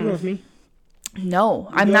 not even with me? No,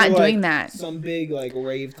 I'm not doing that. Some big like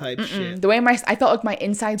rave type shit. The way I felt like my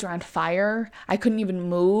insides were on fire. I couldn't even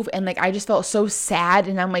move, and like I just felt so sad.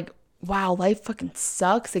 And I'm like, wow, life fucking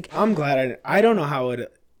sucks. Like I'm glad I don't know how it.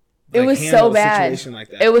 Like, it was so bad. Like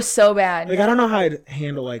that. It was so bad. Like I don't know how I'd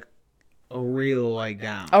handle like a real like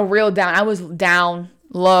down. A real down. I was down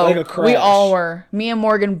low. Like a crash. We all were. Me and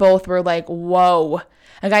Morgan both were like, whoa.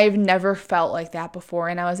 Like I've never felt like that before,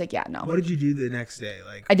 and I was like, yeah, no. What did you do the next day?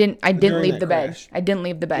 Like I didn't leave the bed. I didn't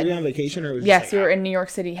leave the bed. Were you on vacation or was yes, we were in New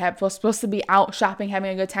York City. We're supposed to be out shopping,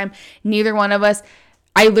 having a good time. Neither one of us.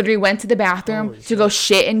 I literally went to the bathroom to go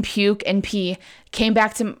shit and puke and pee. Came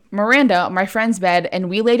back to Miranda, my friend's bed, and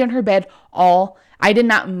we laid in her bed I did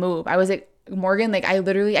not move. I was like, Morgan, like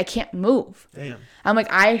I can't move. Damn. I'm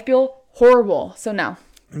like, I feel horrible. So no.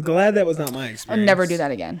 I'm glad that was not my experience. I'll never do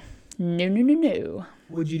that again. No.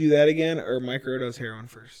 Would you do that again or microdose heroin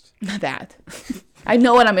first? That. I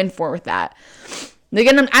know what I'm in for with that.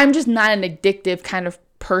 Again, I'm just not an addictive kind of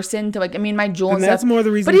person to like. I mean, my Juul and that's stuff. more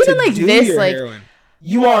the reason. But even like this, like heroin.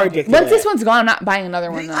 You are addicted. Once this one's gone, I'm not buying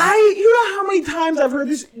another one. Though. You know how many times I've heard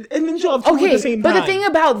this, and then she'll have two at the same time. But the thing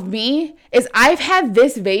about me is I've had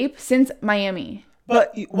this vape since Miami.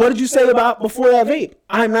 But what did you say about before that vape?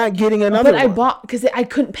 I'm not getting another one. But I bought because I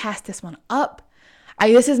couldn't pass this one up.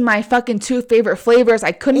 This is my fucking two favorite flavors.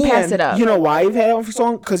 I couldn't pass it up. You know why you've had it for so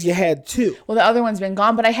long? Because you had two. Well, the other one's been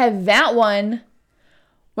gone, but I had that one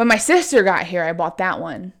when my sister got here. I bought that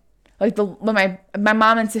one. Like when my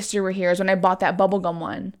mom and sister were here is when I bought that bubblegum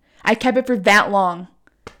one. I kept it for that long.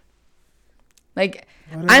 Like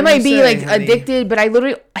I might be like addicted, but I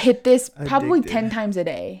literally hit this probably 10 times a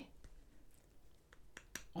day.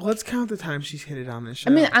 Well, let's count the time she's hit it on this show.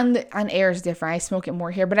 I mean, on air is different. I smoke it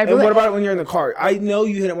more here, but I really. And what about it when you're in the car? I know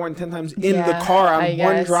you hit it more than 10 times in the car on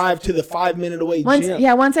one drive to the 5-minute away gym.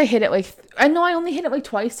 Yeah, once I hit it like I know I only hit it like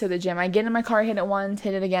twice to the gym. I get in my car, hit it once,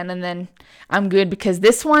 hit it again, and then I'm good because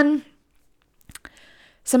this one.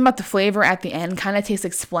 Something about the flavor at the end kind of tastes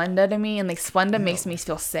like Splenda to me, and like Splenda makes me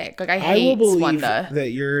feel sick. Like I hate Splenda.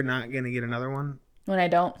 That you're not gonna get another one when I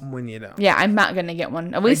don't. When you don't. Yeah, I'm not gonna get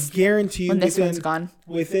one. At least I guarantee you when this one's gone.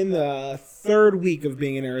 Within the third week of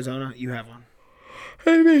being in Arizona, you have one.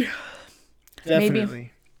 Maybe. Definitely.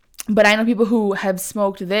 Maybe. But I know people who have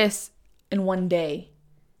smoked this in one day,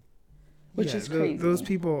 which is crazy. Those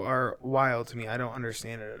people are wild to me. I don't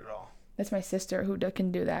understand it at all. That's my sister who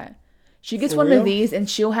can do that. She gets one of these and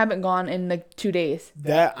she'll have it gone in like 2 days.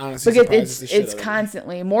 That honestly surprises the shit it's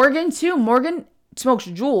constantly. Morgan too. Morgan smokes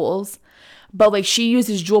Juuls, but like she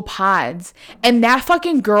uses Juul pods, and that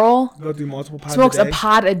fucking girl go through multiple pods smokes a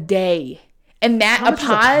pod a day, and that a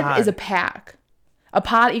pod is a pack. A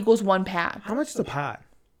pod equals 1 pack. How much is a pod?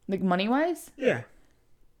 Like money wise? Yeah.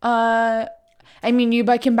 I mean you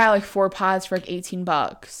can buy like 4 pods for like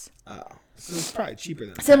 $18. Oh. So it's probably cheaper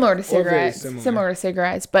than similar to cigarettes. Similar to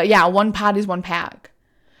cigarettes. But yeah, 1 pod is 1 pack.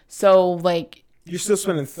 So like you're still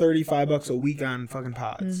spending $35 a week on fucking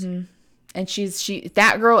pods. Mm-hmm. And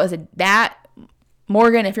that girl is that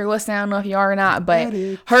Morgan, if you're listening, I don't know if you are or not, but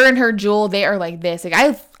her and her Juul, they are like this.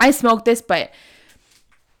 Like I smoked this, but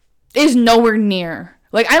it's nowhere near.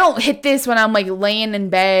 Like I don't hit this when I'm like laying in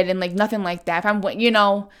bed and like nothing like that. If I'm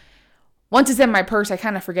once it's in my purse, I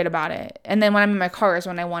kind of forget about it. And then when I'm in my car is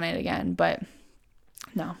when I want it again. But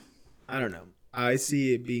no. I don't know. I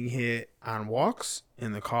see it being hit on walks,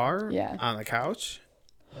 in the car, on the couch,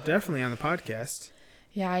 definitely on the podcast.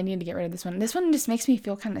 Yeah, I need to get rid of this one. This one just makes me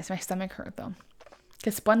feel kind of, my stomach hurt though.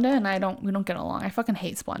 Because Splenda and we don't get along. I fucking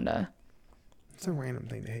hate Splenda. It's a random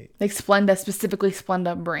thing to hate. Like Splenda, specifically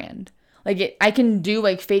Splenda brand. Like I can do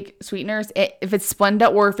like fake sweeteners if it's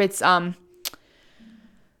Splenda or if it's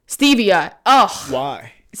Stevia. Ugh.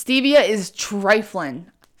 Why? Stevia is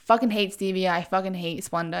trifling. Fucking hate Stevia. I fucking hate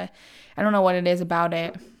Splenda. I don't know what it is about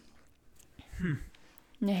it.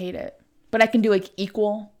 I hate it. But I can do like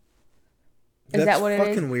equal. Is that what it is?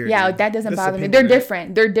 Fucking weird. Yeah, dude. like that doesn't That's bother me. opinion, They're right?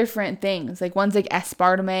 different. They're different things. Like one's like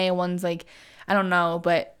aspartame, one's like I don't know,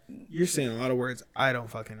 but You're saying a lot of words I don't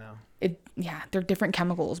fucking know. they're different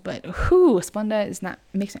chemicals. But Splenda is not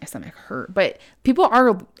makes my stomach hurt. But people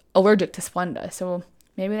are allergic to Splenda, so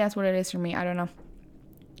maybe that's what it is for me. I don't know.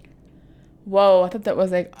 Whoa, I thought that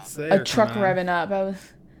was like a truck revving up.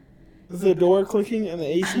 Is the door clicking and the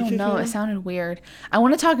AC I don't know. It sounded weird. I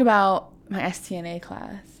want to talk about my STNA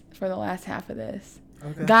class for the last half of this.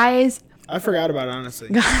 Okay. Guys, I forgot about it, honestly.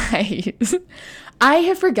 I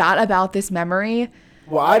have forgot about this memory.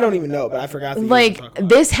 Well, I don't even know, but I forgot. Like,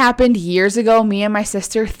 this happened years ago. Me and my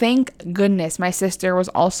sister, thank goodness my sister was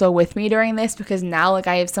also with me during this, because now, like,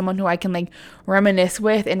 I have someone who I can, like, reminisce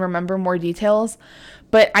with and remember more details.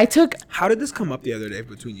 But How did this come up the other day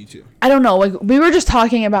between you two? I don't know. Like, we were just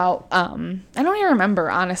talking about, I don't even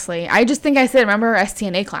remember, honestly. I just think I said, remember our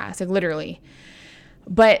STNA class, like, literally.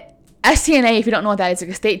 But STNA, if you don't know what that is, like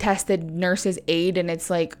a state tested nurse's aide, and it's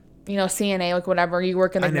like, you know, CNA, like whatever, you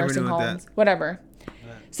work in like nursing homes, whatever.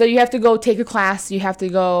 So you have to go take a class, you have to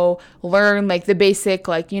go learn like the basic,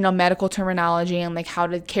 like, you know, medical terminology and like how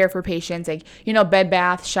to care for patients, like, you know, bed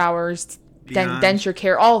bath, showers, denture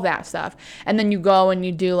care, all that stuff. And then you go and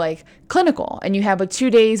you do like clinical, and you have like 2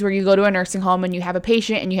 days where you go to a nursing home and you have a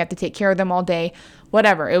patient and you have to take care of them all day,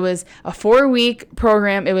 whatever. It was a 4-week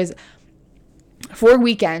program. It was 4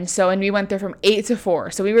 weekends. So, and we went there from 8 to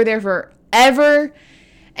 4. So we were there forever.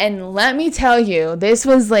 And let me tell you, this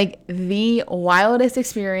was like the wildest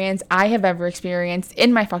experience I have ever experienced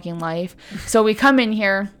in my fucking life. So we come in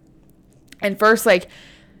here, and first, like,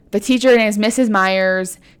 the teacher name is Mrs.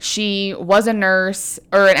 Myers. She was a nurse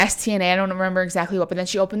or an STNA. I don't remember exactly what, but then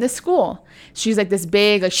she opened this school. She's like this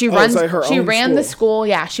big, like she ran the school.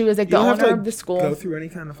 Yeah, she was like the owner of the school. Go through any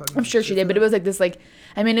kind of fucking. I'm sure she did, but it was like this, like,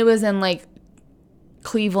 I mean, it was in like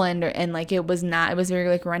Cleveland, and like it was very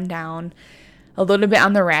like run down, a little bit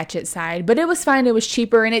on the ratchet side, but it was fine. It was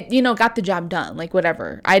cheaper, and it, you know, got the job done. Like,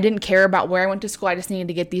 whatever. I didn't care about where I went to school. I just needed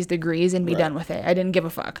to get these degrees and be done with it. I didn't give a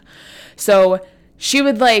fuck. So she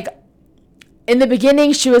would like, in the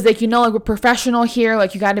beginning, she was like, you know, like, we're professional here.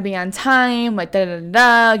 Like, you got to be on time. Like,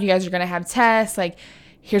 da-da-da-da. You guys are going to have tests. Like,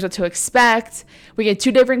 here's what to expect. We had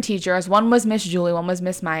 2 different teachers. One was Miss Julie. One was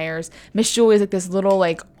Miss Myers. Miss Julie is like this little,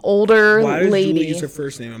 like, older Why does lady. Julie use her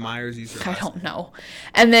first name and Myers use her last name? I don't know.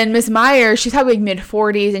 And then Miss Myers, she's probably like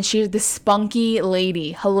mid-40s, and she's this spunky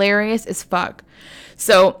lady. Hilarious as fuck.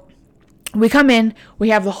 So we come in. We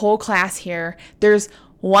have the whole class here. There's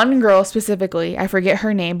one girl specifically, I forget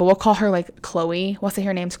her name, but we'll call her like Chloe. We'll say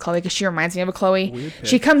her name's Chloe because she reminds me of a Chloe.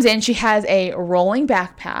 She comes in, she has a rolling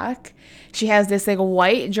backpack. She has this like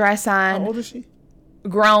white dress on. How old is she?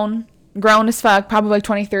 Grown as fuck, probably like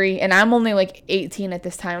 23, and I'm only like 18 at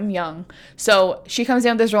this time. I'm young. So she comes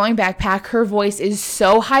in with this rolling backpack. Her voice is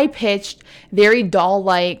so high pitched, very doll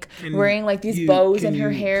like, wearing like these bows in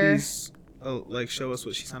her hair. Please, like, show us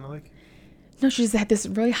what she sounded like. No, she just had this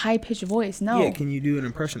really high-pitched voice. No. Yeah, can you do an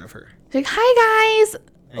impression of her? She's like, hi,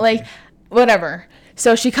 guys. Like, whatever.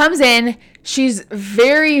 So she comes in. She's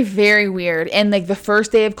very, very weird. And, like, the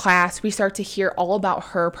first day of class, we start to hear all about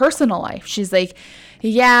her personal life. She's like,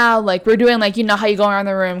 yeah, like, we're doing, like, you know how you go around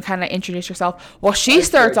the room, kind of introduce yourself. Well, she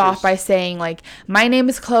starts off by saying, like, my name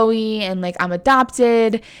is Chloe, and, like, I'm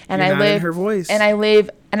adopted, and I live... her voice. And I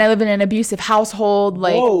live in an abusive household.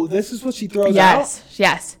 Like, whoa, this is what she throws out?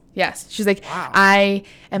 Yes. She's like, wow. I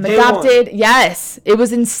am adopted. Yes. It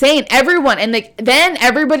was insane. Everyone. And like, then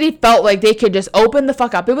everybody felt like they could just open the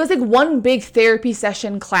fuck up. It was like one big therapy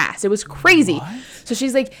session class. It was crazy. What? So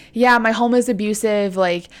she's like, yeah, my home is abusive.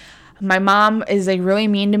 Like, my mom is like really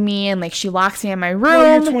mean to me, and like she locks me in my room.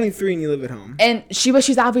 Well, you're 23 and you live at home. And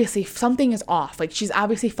she's obviously, something is off. Like, she's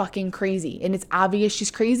obviously fucking crazy, and it's obvious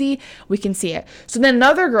she's crazy. We can see it. So then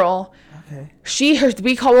another girl,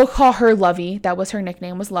 we'll call her Lovey. That was her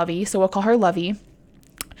nickname, was Lovey. So we'll call her Lovey.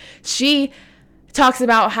 She talks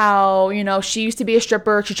about how, you know, she used to be a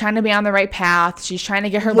stripper. She's trying to be on the right path. She's trying to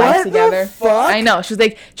get her life together. What the fuck? I know. She's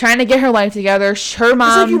like trying to get her life together. Her mom.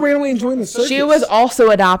 It's like you ran away and joined the circus. She was also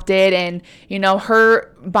adopted, and, you know,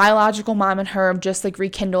 her biological mom and her just like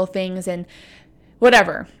rekindle things and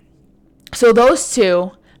whatever. So those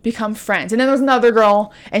 2 become friends. And then there's another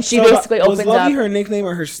girl, and she basically opens up. Was Lovey her nickname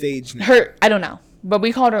or her stage name? I don't know. But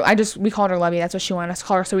we called her Lovey. That's what she wanted us to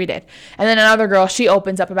call her, so we did. And then another girl, she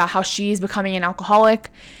opens up about how she's becoming an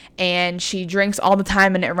alcoholic, and she drinks all the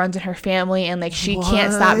time, and it runs in her family, and like she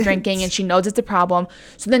can't stop drinking, and she knows it's a problem.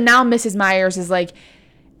 So then now Mrs. Myers is like,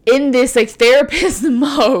 in this like therapist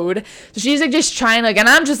mode. So she's like just trying like, and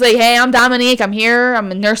I'm just like, hey, I'm Dominique. I'm here.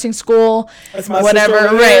 I'm in nursing school. That's my whatever. sister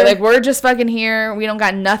over Right. there. Like we're just fucking here. We don't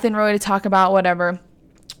got nothing really to talk about. Whatever.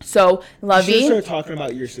 So Lovey. You should start talking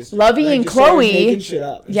about your sister. Lovey and just started Chloe. making shit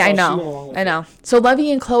up. Yeah, I That's all she went know. along with I it. know. So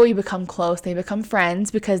Lovey and Chloe become close. They become friends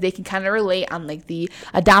because they can kind of relate on like the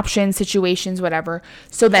adoption situations, whatever.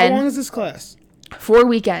 So How long then is this class? 4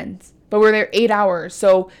 weekends, but we're there 8 hours.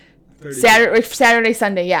 So 30 Saturday,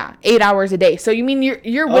 Sunday, yeah, 8 hours a day. So you mean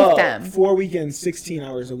you're with them? 4 weekends, 16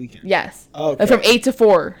 hours a weekend. Yes. Okay. From 8 to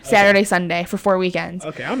 4, Saturday, Sunday for 4 weekends.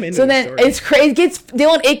 Okay, I'm into So this then story. it's crazy.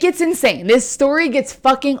 Dylan, it gets insane. This story gets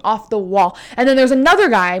fucking off the wall. And then there's another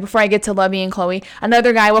guy, before I get to Lovey and Chloe,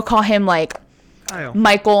 another guy, we'll call him like Kyle.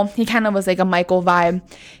 Michael. He kind of was like a Michael vibe.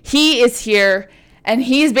 He is here and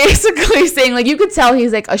he's basically saying, like, you could tell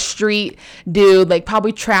he's like a street dude, like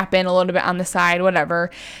probably trapping a little bit on the side,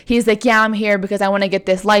 whatever. He's like, yeah, I'm here because I want to get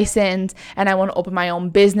this license and I want to open my own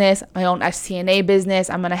business, my own STNA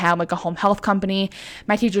business. I'm going to have like a home health company.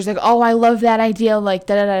 My teacher's like, oh, I love that idea. Like,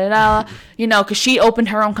 da da da da, you know, because she opened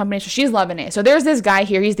her own company. So she's loving it. So there's this guy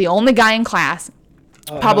here. He's the only guy in class.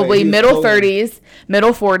 Probably he's middle totally- 30s,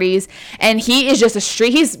 middle 40s, and he is just a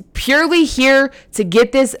street. He's purely here to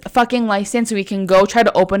get this fucking license so he can go try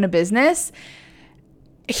to open a business.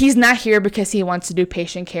 He's not here because he wants to do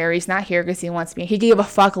patient care. He's not here because he wants to be. He gave a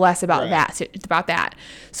fuck less about that.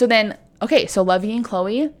 So then, okay, so Lovey and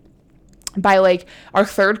Chloe, by like our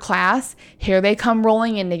third class, here they come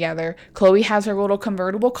rolling in together. Chloe has her little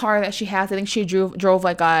convertible car that she has. I think she drove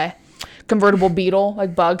like a convertible Beetle,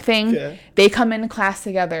 like bug thing. Yeah. They come into class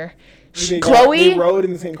together. They Chloe, rode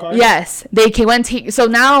in the same car? yes, so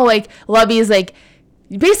now like Lovey is like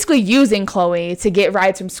basically using Chloe to get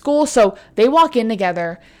rides from school. So they walk in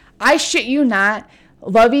together. I shit you not,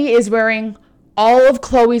 Lovey is wearing all of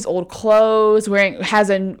Chloe's old clothes, has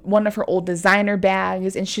one of her old designer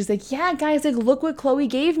bags, and she's like, yeah, guys, like look what Chloe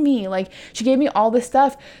gave me. Like she gave me all this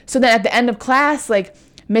stuff. So then at the end of class, like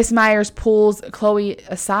Miss Myers pulls Chloe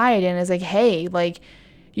aside and is like, hey, like,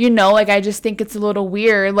 you know, like, I just think it's a little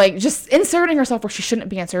weird, like, just inserting herself where she shouldn't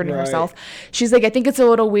be inserting herself. She's like, I think it's a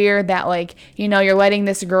little weird that, like, you know, you're letting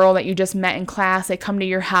this girl that you just met in class, like, come to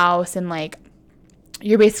your house and, like,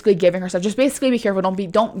 you're basically giving her stuff. Just basically be careful.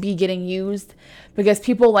 Don't be getting used because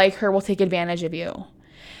people like her will take advantage of you.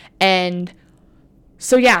 And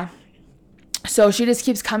so, yeah. So she just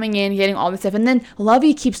keeps coming in, getting all this stuff. And then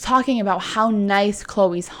Lovey keeps talking about how nice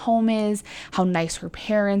Chloe's home is, how nice her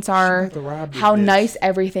parents are, how nice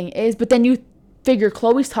everything is. But then you figure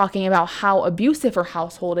Chloe's talking about how abusive her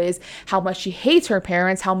household is, how much she hates her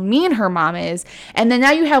parents, how mean her mom is. And then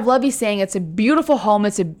now you have Lovey saying it's a beautiful home.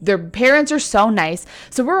 Their parents are so nice.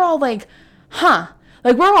 So we're all like, huh.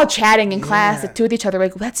 Like, we're all chatting in class with each other.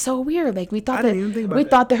 Like, that's so weird. Like, we thought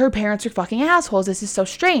that her parents are fucking assholes. This is so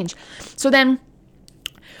strange. So then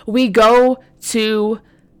we go to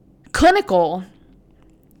clinical.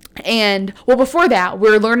 And, well, before that,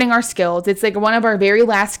 we're learning our skills. It's like one of our very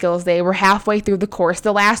last skills day. We're halfway through the course.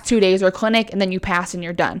 The last 2 days are clinic, and then you pass and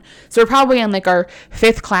you're done. So we're probably in, like, our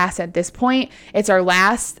 5th class at this point. It's our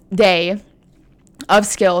last day of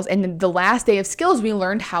skills. And the last day of skills, we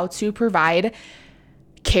learned how to provide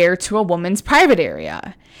care to a woman's private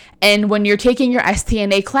area. And when you're taking your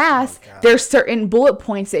STNA class, there's certain bullet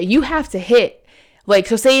points that you have to hit. Like,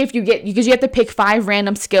 so say if you get, because you have to pick 5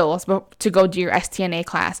 random skills to go do your STNA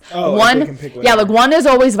class. One is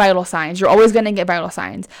always vital signs. You're always going to get vital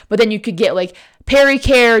signs. But then you could get like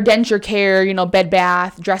pericare, denture care, you know, bed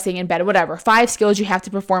bath, dressing in bed, whatever. 5 skills you have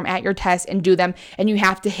to perform at your test and do them, and you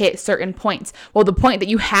have to hit certain points. Well, the point that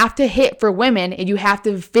you have to hit for women, and you have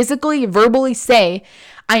to physically, verbally say,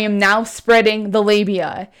 I am now spreading the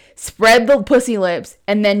labia, spread the pussy lips,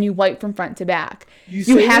 and then you wipe from front to back.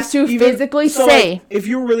 You have to physically say. Like, if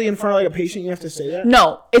you're really in front of like a patient, you have to say that?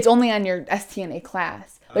 No, it's only on your STNA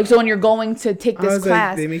class. Like, so when you're going to take this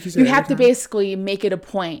class, you have to basically make it a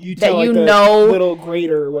point that you know, little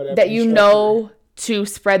grader or whatever, that you know to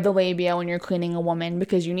spread the labia when you're cleaning a woman,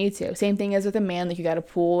 because you need to. Same thing as with a man, like you got to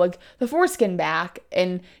pull like the foreskin back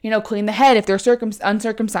and, you know, clean the head if they're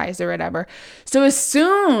uncircumcised or whatever. So as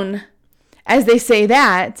soon as they say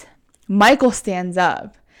that, Michael stands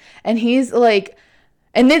up and he's like,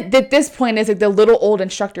 and at this point is like the little old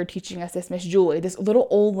instructor teaching us this, Miss Julie, this little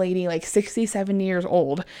old lady, like 60, 70 years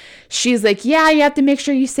old. She's like, yeah, you have to make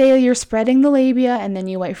sure you say you're spreading the labia and then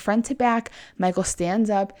you wipe front to back. Michael stands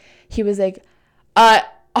up. He was like,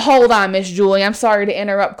 hold on, Miss Julie, I'm sorry to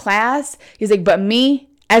interrupt class. He's like, but me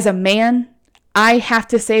as a man, I have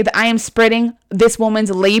to say that I am spreading this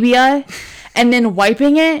woman's labia and then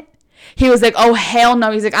wiping it. He was like, oh, hell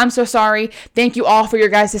no. He's like, I'm so sorry. Thank you all for your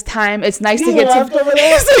guys' time. It's nice to get to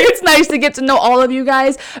it's nice to get to know all of you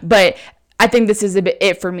guys. But I think this is a bit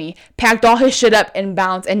it for me. Packed all his shit up and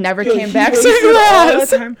bounced and never came back to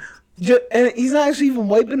class. And he's not actually even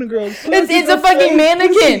wiping the girl. It's a fucking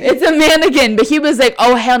mannequin. It's a mannequin. But he was like,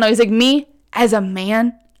 oh, hell no. He's like, me as a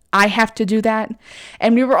man, I have to do that.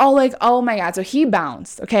 And we were all like, oh my God. So he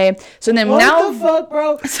bounced. Okay. So then what the fuck,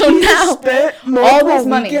 bro? So he now spent all this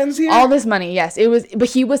money. Here? All this money. Yes. But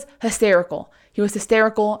he was hysterical. He was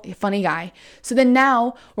hysterical, a funny guy. So then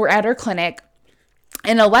now we're at our clinic.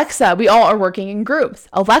 And Alexa, we all are working in groups.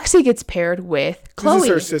 Alexa gets paired with Chloe. This is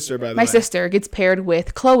her sister, by the way. My sister gets paired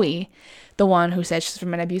with Chloe, the one who said she's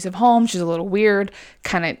from an abusive home. She's a little weird,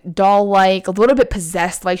 kind of doll-like, a little bit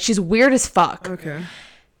possessed. Like, she's weird as fuck. Okay.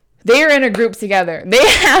 They are in a group together. They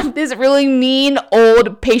have this really mean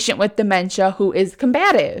old patient with dementia who is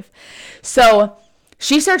combative. So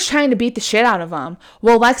she starts trying to beat the shit out of him.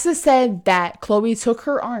 Well, Alexa said that Chloe took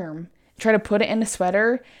her arm, tried to put it in a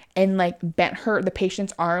sweater, and like bent the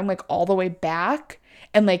patient's arm like all the way back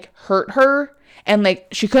and like hurt her, and like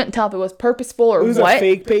she couldn't tell if it was purposeful or what. It was a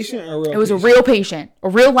fake patient or a real? It was a real patient, a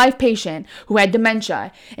real life patient who had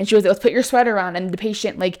dementia, and she was like, let's put your sweater on, and the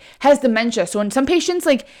patient like has dementia. So when some patients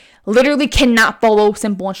like literally cannot follow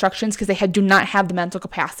simple instructions because they do not have the mental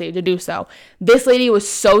capacity to do so. This lady was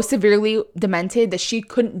so severely demented that she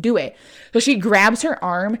couldn't do it. So she grabs her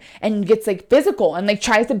arm and gets like physical and like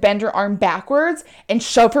tries to bend her arm backwards and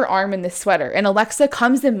shove her arm in this sweater. And Alexa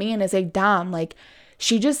comes to me and is like, Dom, like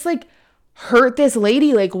she just like hurt this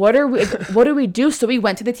lady. Like what do we do? So we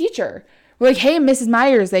went to the teacher. We're like, hey, Mrs.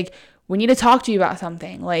 Myers, like we need to talk to you about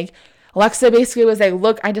something. Like Alexa basically was like,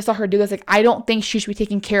 look, I just saw her do this. Like, I don't think she should be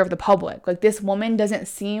taking care of the public. Like, this woman doesn't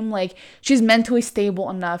seem like she's mentally stable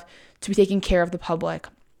enough to be taking care of the public.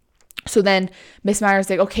 So then Miss Myers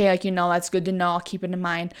like, okay, like, that's good to know. I'll keep it in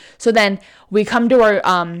mind. So then we come to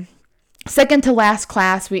our second to last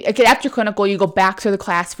class. After clinical, you go back to the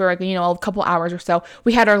class for like, a couple hours or so.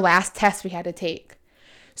 We had our last test we had to take.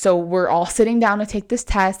 So we're all sitting down to take this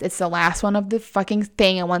test. It's the last one of the fucking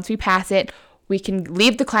thing. And once we pass it, we can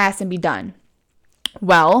leave the class and be done.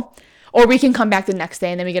 Well, or we can come back the next day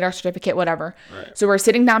and then we get our certificate, whatever. Right. So we're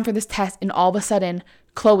sitting down for this test and all of a sudden,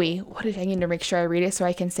 Chloe, I need to make sure I read it so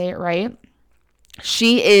I can say it right.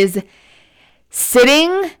 She is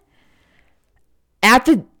sitting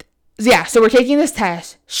so we're taking this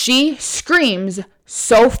test. She screams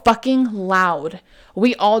so fucking loud.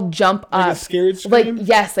 We all jump up. Like a scared scream? Like,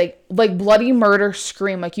 yes, like bloody murder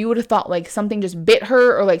scream. Like, you would have thought, like, something just bit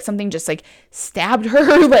her or, like, something just, like, stabbed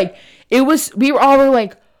her. Like, we were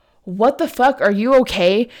like, what the fuck? Are you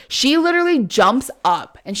okay? She literally jumps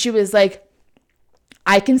up and she was like,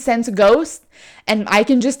 I can sense a ghost. And I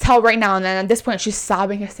can just tell right now, and then at this point, she's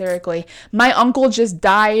sobbing hysterically. My uncle just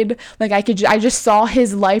died. Like, I just saw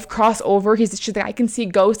his life cross over. She's like, I can see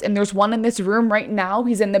ghosts, and there's one in this room right now.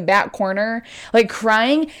 He's in the back corner, like,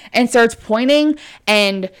 crying, and starts pointing,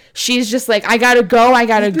 and she's just like, I gotta go. I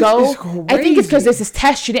think it's because this is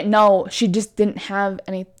test. She didn't know. She just didn't have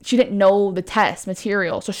she didn't know the test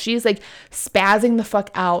material. So she's, like, spazzing the fuck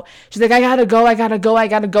out. She's like, I gotta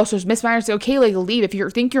go. So Miss Myers like, okay, like, leave. If you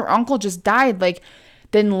think your uncle just died, like,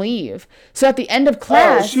 then leave. So at the end of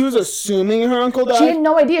class, she was assuming her uncle died. She had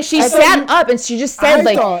no idea. She sat up and she just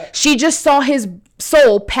said she just saw his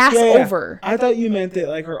soul pass over. I thought you meant that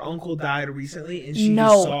like her uncle died recently and she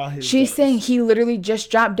just saw his she's ghost. Saying he literally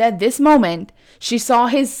just dropped dead this moment. She saw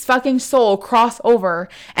his fucking soul cross over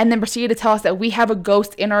and then proceeded to tell us that we have a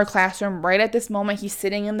ghost in our classroom right at this moment. He's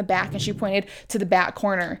sitting in the back, and she pointed to the back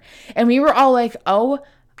corner. And we were all like, oh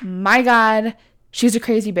my God, she's a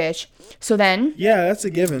crazy bitch. So then, yeah, that's a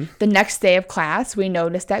given. The next day of class, we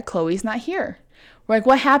noticed that Chloe's not here. We're like,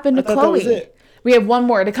 what happened to Chloe? That was it. We have one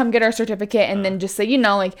more to come get our certificate and then just say,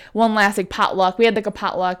 like one last like potluck. We had like a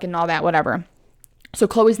potluck and all that, whatever. So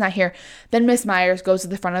Chloe's not here. Then Miss Myers goes to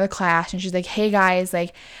the front of the class and she's like, hey guys,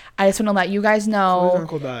 like, I just want to let you guys know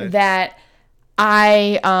that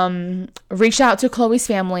I reached out to Chloe's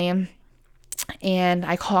family and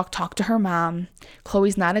I talked to her mom.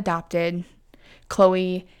 Chloe's not adopted.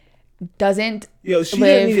 Chloe doesn't she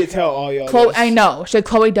didn't need to tell all y'all Chloe this. I know. So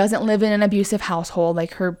Chloe doesn't live in an abusive household.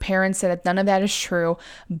 Like, her parents said that none of that is true.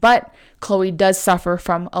 But Chloe does suffer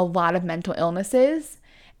from a lot of mental illnesses.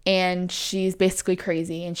 And she's basically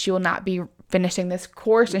crazy. And she will not be finishing this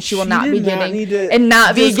course. And she will not be getting her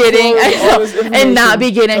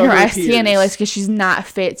STNA list because she's not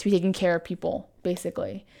fit to be taking care of people,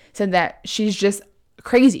 basically. Said that she's just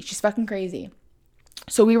crazy. She's fucking crazy.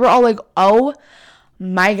 So we were all like, oh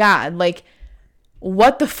my God, like,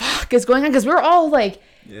 what the fuck is going on? Because we're all like,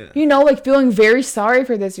 Yeah. You know, like feeling very sorry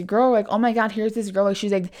for this girl. Like, oh my God, here's this girl. Like,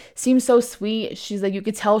 she's like, seems so sweet. She's like, you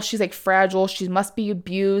could tell she's like fragile. She must be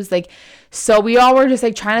abused. Like, so we all were just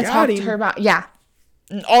like trying to talk to her about, yeah.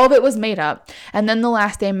 And all of it was made up. And then the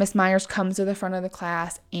last day, Miss Myers comes to the front of the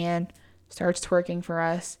class and starts twerking for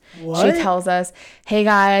us. What? She tells us, hey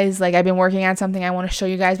guys, like I've been working on something I want to show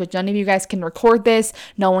you guys, but none of you guys can record this.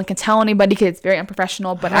 No one can tell anybody because it's very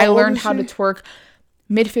unprofessional. But I learned how to twerk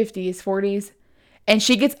mid-50s, 40s. And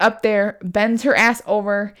she gets up there, bends her ass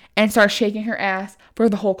over, and starts shaking her ass for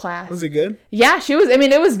the whole class. Was it good? Yeah, she was. I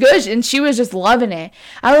mean, it was good. And she was just loving it.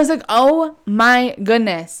 I was like, oh my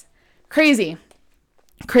goodness. Crazy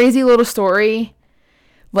little story.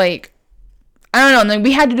 Like, I don't know. Like,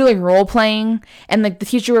 we had to do like role playing, and like the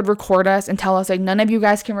teacher would record us and tell us like none of you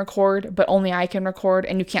guys can record, but only I can record,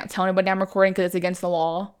 and you can't tell anybody I'm recording because it's against the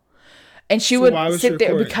law. And she would sit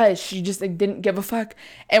there because she just like didn't give a fuck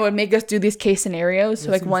and would make us do these case scenarios. So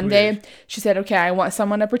like one day she said, okay, I want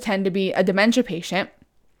someone to pretend to be a dementia patient.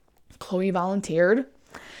 Chloe volunteered.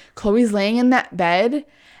 Chloe's laying in that bed.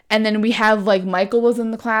 And then we have like Michael was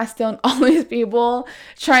in the class still and all these people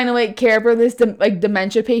trying to like care for this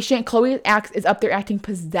dementia patient. Chloe is up there acting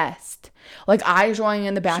possessed. Like eyes rolling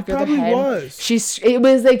in the back of her head. It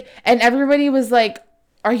was like, and everybody was like,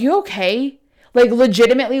 are you okay? Like,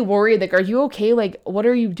 legitimately worried. Like, are you okay? Like, what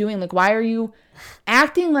are you doing? Like, why are you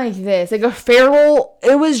acting like this? Like, a feral.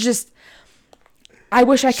 It was just. I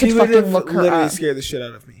wish I could fucking look her up. She literally scared the shit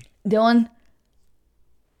out of me. Dylan?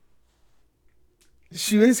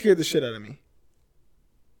 She really scared the shit out of me.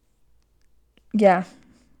 Yeah.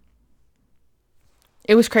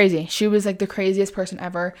 It was crazy. She was, like, the craziest person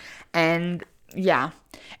ever. And, yeah.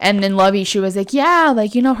 And then Lovey, she was like, yeah,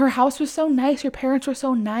 like, you know, her house was so nice. Her parents were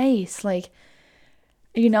so nice. Like,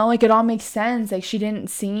 you know, like, it all makes sense. Like, she didn't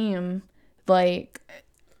seem like...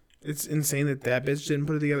 It's insane that bitch didn't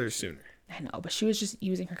put it together sooner. I know, but she was just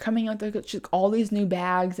using her coming out there. She's all these new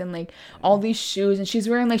bags and, like, all these shoes. And she's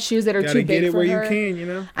wearing, like, shoes that are too big for her. Gotta get it where you can, you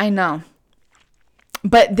know? I know.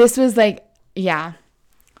 But this was, like, yeah,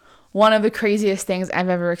 one of the craziest things I've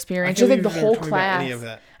ever experienced. Just, like, the whole class. Any of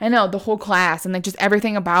that. I know, the whole class. And, like, just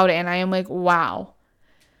everything about it. And I am like, wow.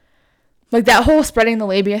 Like, that whole spreading the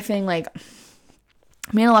labia thing, like...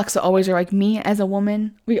 Me and Alexa always are like, me as a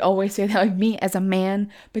woman. We always say that, like, me as a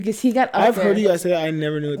man. Because he got up I've heard you guys say that. I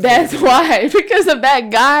never knew it. That's why. Because of that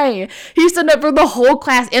guy. He stood up for the whole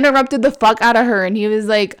class, interrupted the fuck out of her. And he was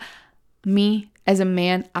like, me as a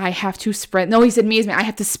man, I have to spread. No, he said, me as a man, I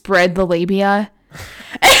have to spread the labia.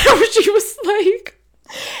 And she was like,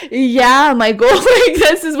 yeah, Michael. Like,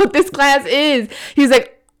 this is what this class is. He's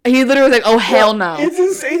like, he literally was like, oh, hell no. It's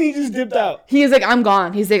insane. He just dipped out. He was like, I'm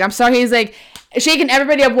gone. He's like, I'm sorry. He's like, shaking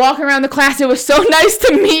everybody up, walking around the class. It was so nice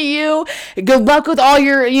to meet you. Good luck with all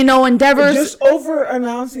your, you know, endeavors. Just over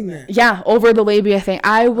announcing that. Yeah, over the labia thing.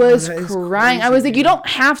 I was crying. Crazy, I was like, you don't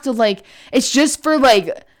have to, like, it's just for,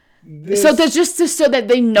 like, so that's just so that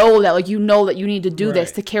they know that, like, you know that you need to do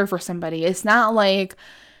this to care for somebody. It's not like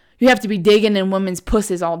you have to be digging in women's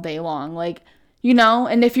pussies all day long. Like, you know,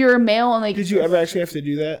 and if you're a male and, like... Did you ever actually have to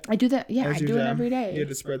do that? I do that. Yeah, I do it every day. You had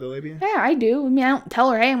to spread the labia? Yeah, I do. I mean, I don't tell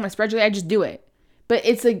her, hey, I'm going to spread your labia. I just do it. But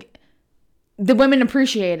it's like, the women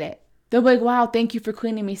appreciate it. They'll be like, wow, thank you for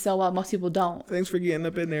cleaning me so well. Most people don't. Thanks for getting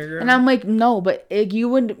up in there, girl. And I'm like, no, but you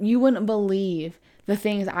wouldn't believe the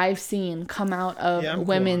things I've seen come out of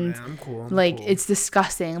women's... Cool, I'm like, cool. It's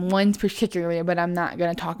disgusting. One's particularly, but I'm not going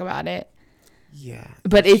to talk about it. Yeah.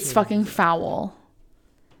 But it's fucking foul.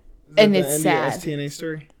 And it's sad. STNA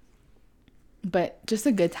story? But just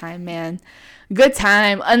a good time, man. Good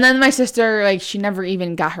time. And then my sister, like, she never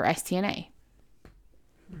even got her STNA.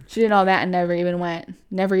 She did all that and never even went.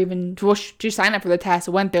 Never even... Well, she signed up for the test,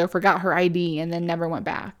 went there, forgot her ID, and then never went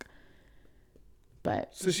back.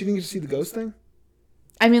 But... So she didn't get to see the ghost thing?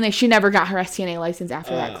 I mean, like, she never got her STNA license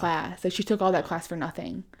after that class. Like, she took all that class for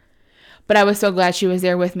nothing. But I was so glad she was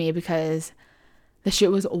there with me because... The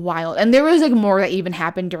shit was wild. And there was, like, more that even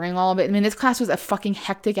happened during all of it. I mean, this class was a fucking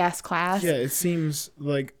hectic-ass class. Yeah, it seems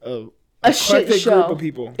like a shit show. Group of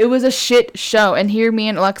people. It was a shit show. And here me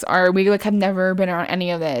and Alex are, we, like, have never been around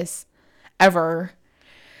any of this. Ever.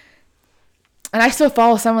 And I still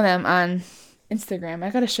follow some of them on Instagram.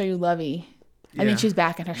 I gotta show you Lovey. Yeah, I think she's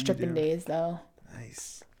back in her stripping days, though.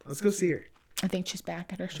 Nice. Let's go see her. I think she's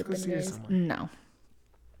back at her stripping days. No.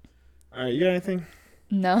 All right, you got anything?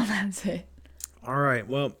 No, that's it. All right.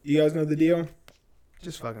 Well, you guys know the deal.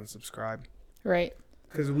 Just fucking subscribe. Right.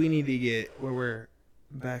 Because we need to get where we're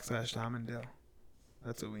 /Tom and Dill.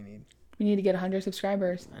 That's what we need. We need to get 100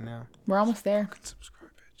 subscribers. I know. We're almost there. Fucking subscribe,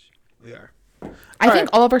 bitch. We are. I think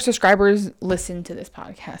all of our subscribers listen to this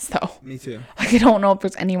podcast, though. Me too. Like, I don't know if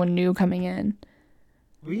there's anyone new coming in.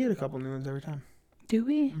 We get a couple new ones every time. Do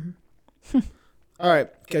we? All right.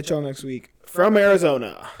 Catch y'all next week. From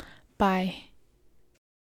Arizona. Bye.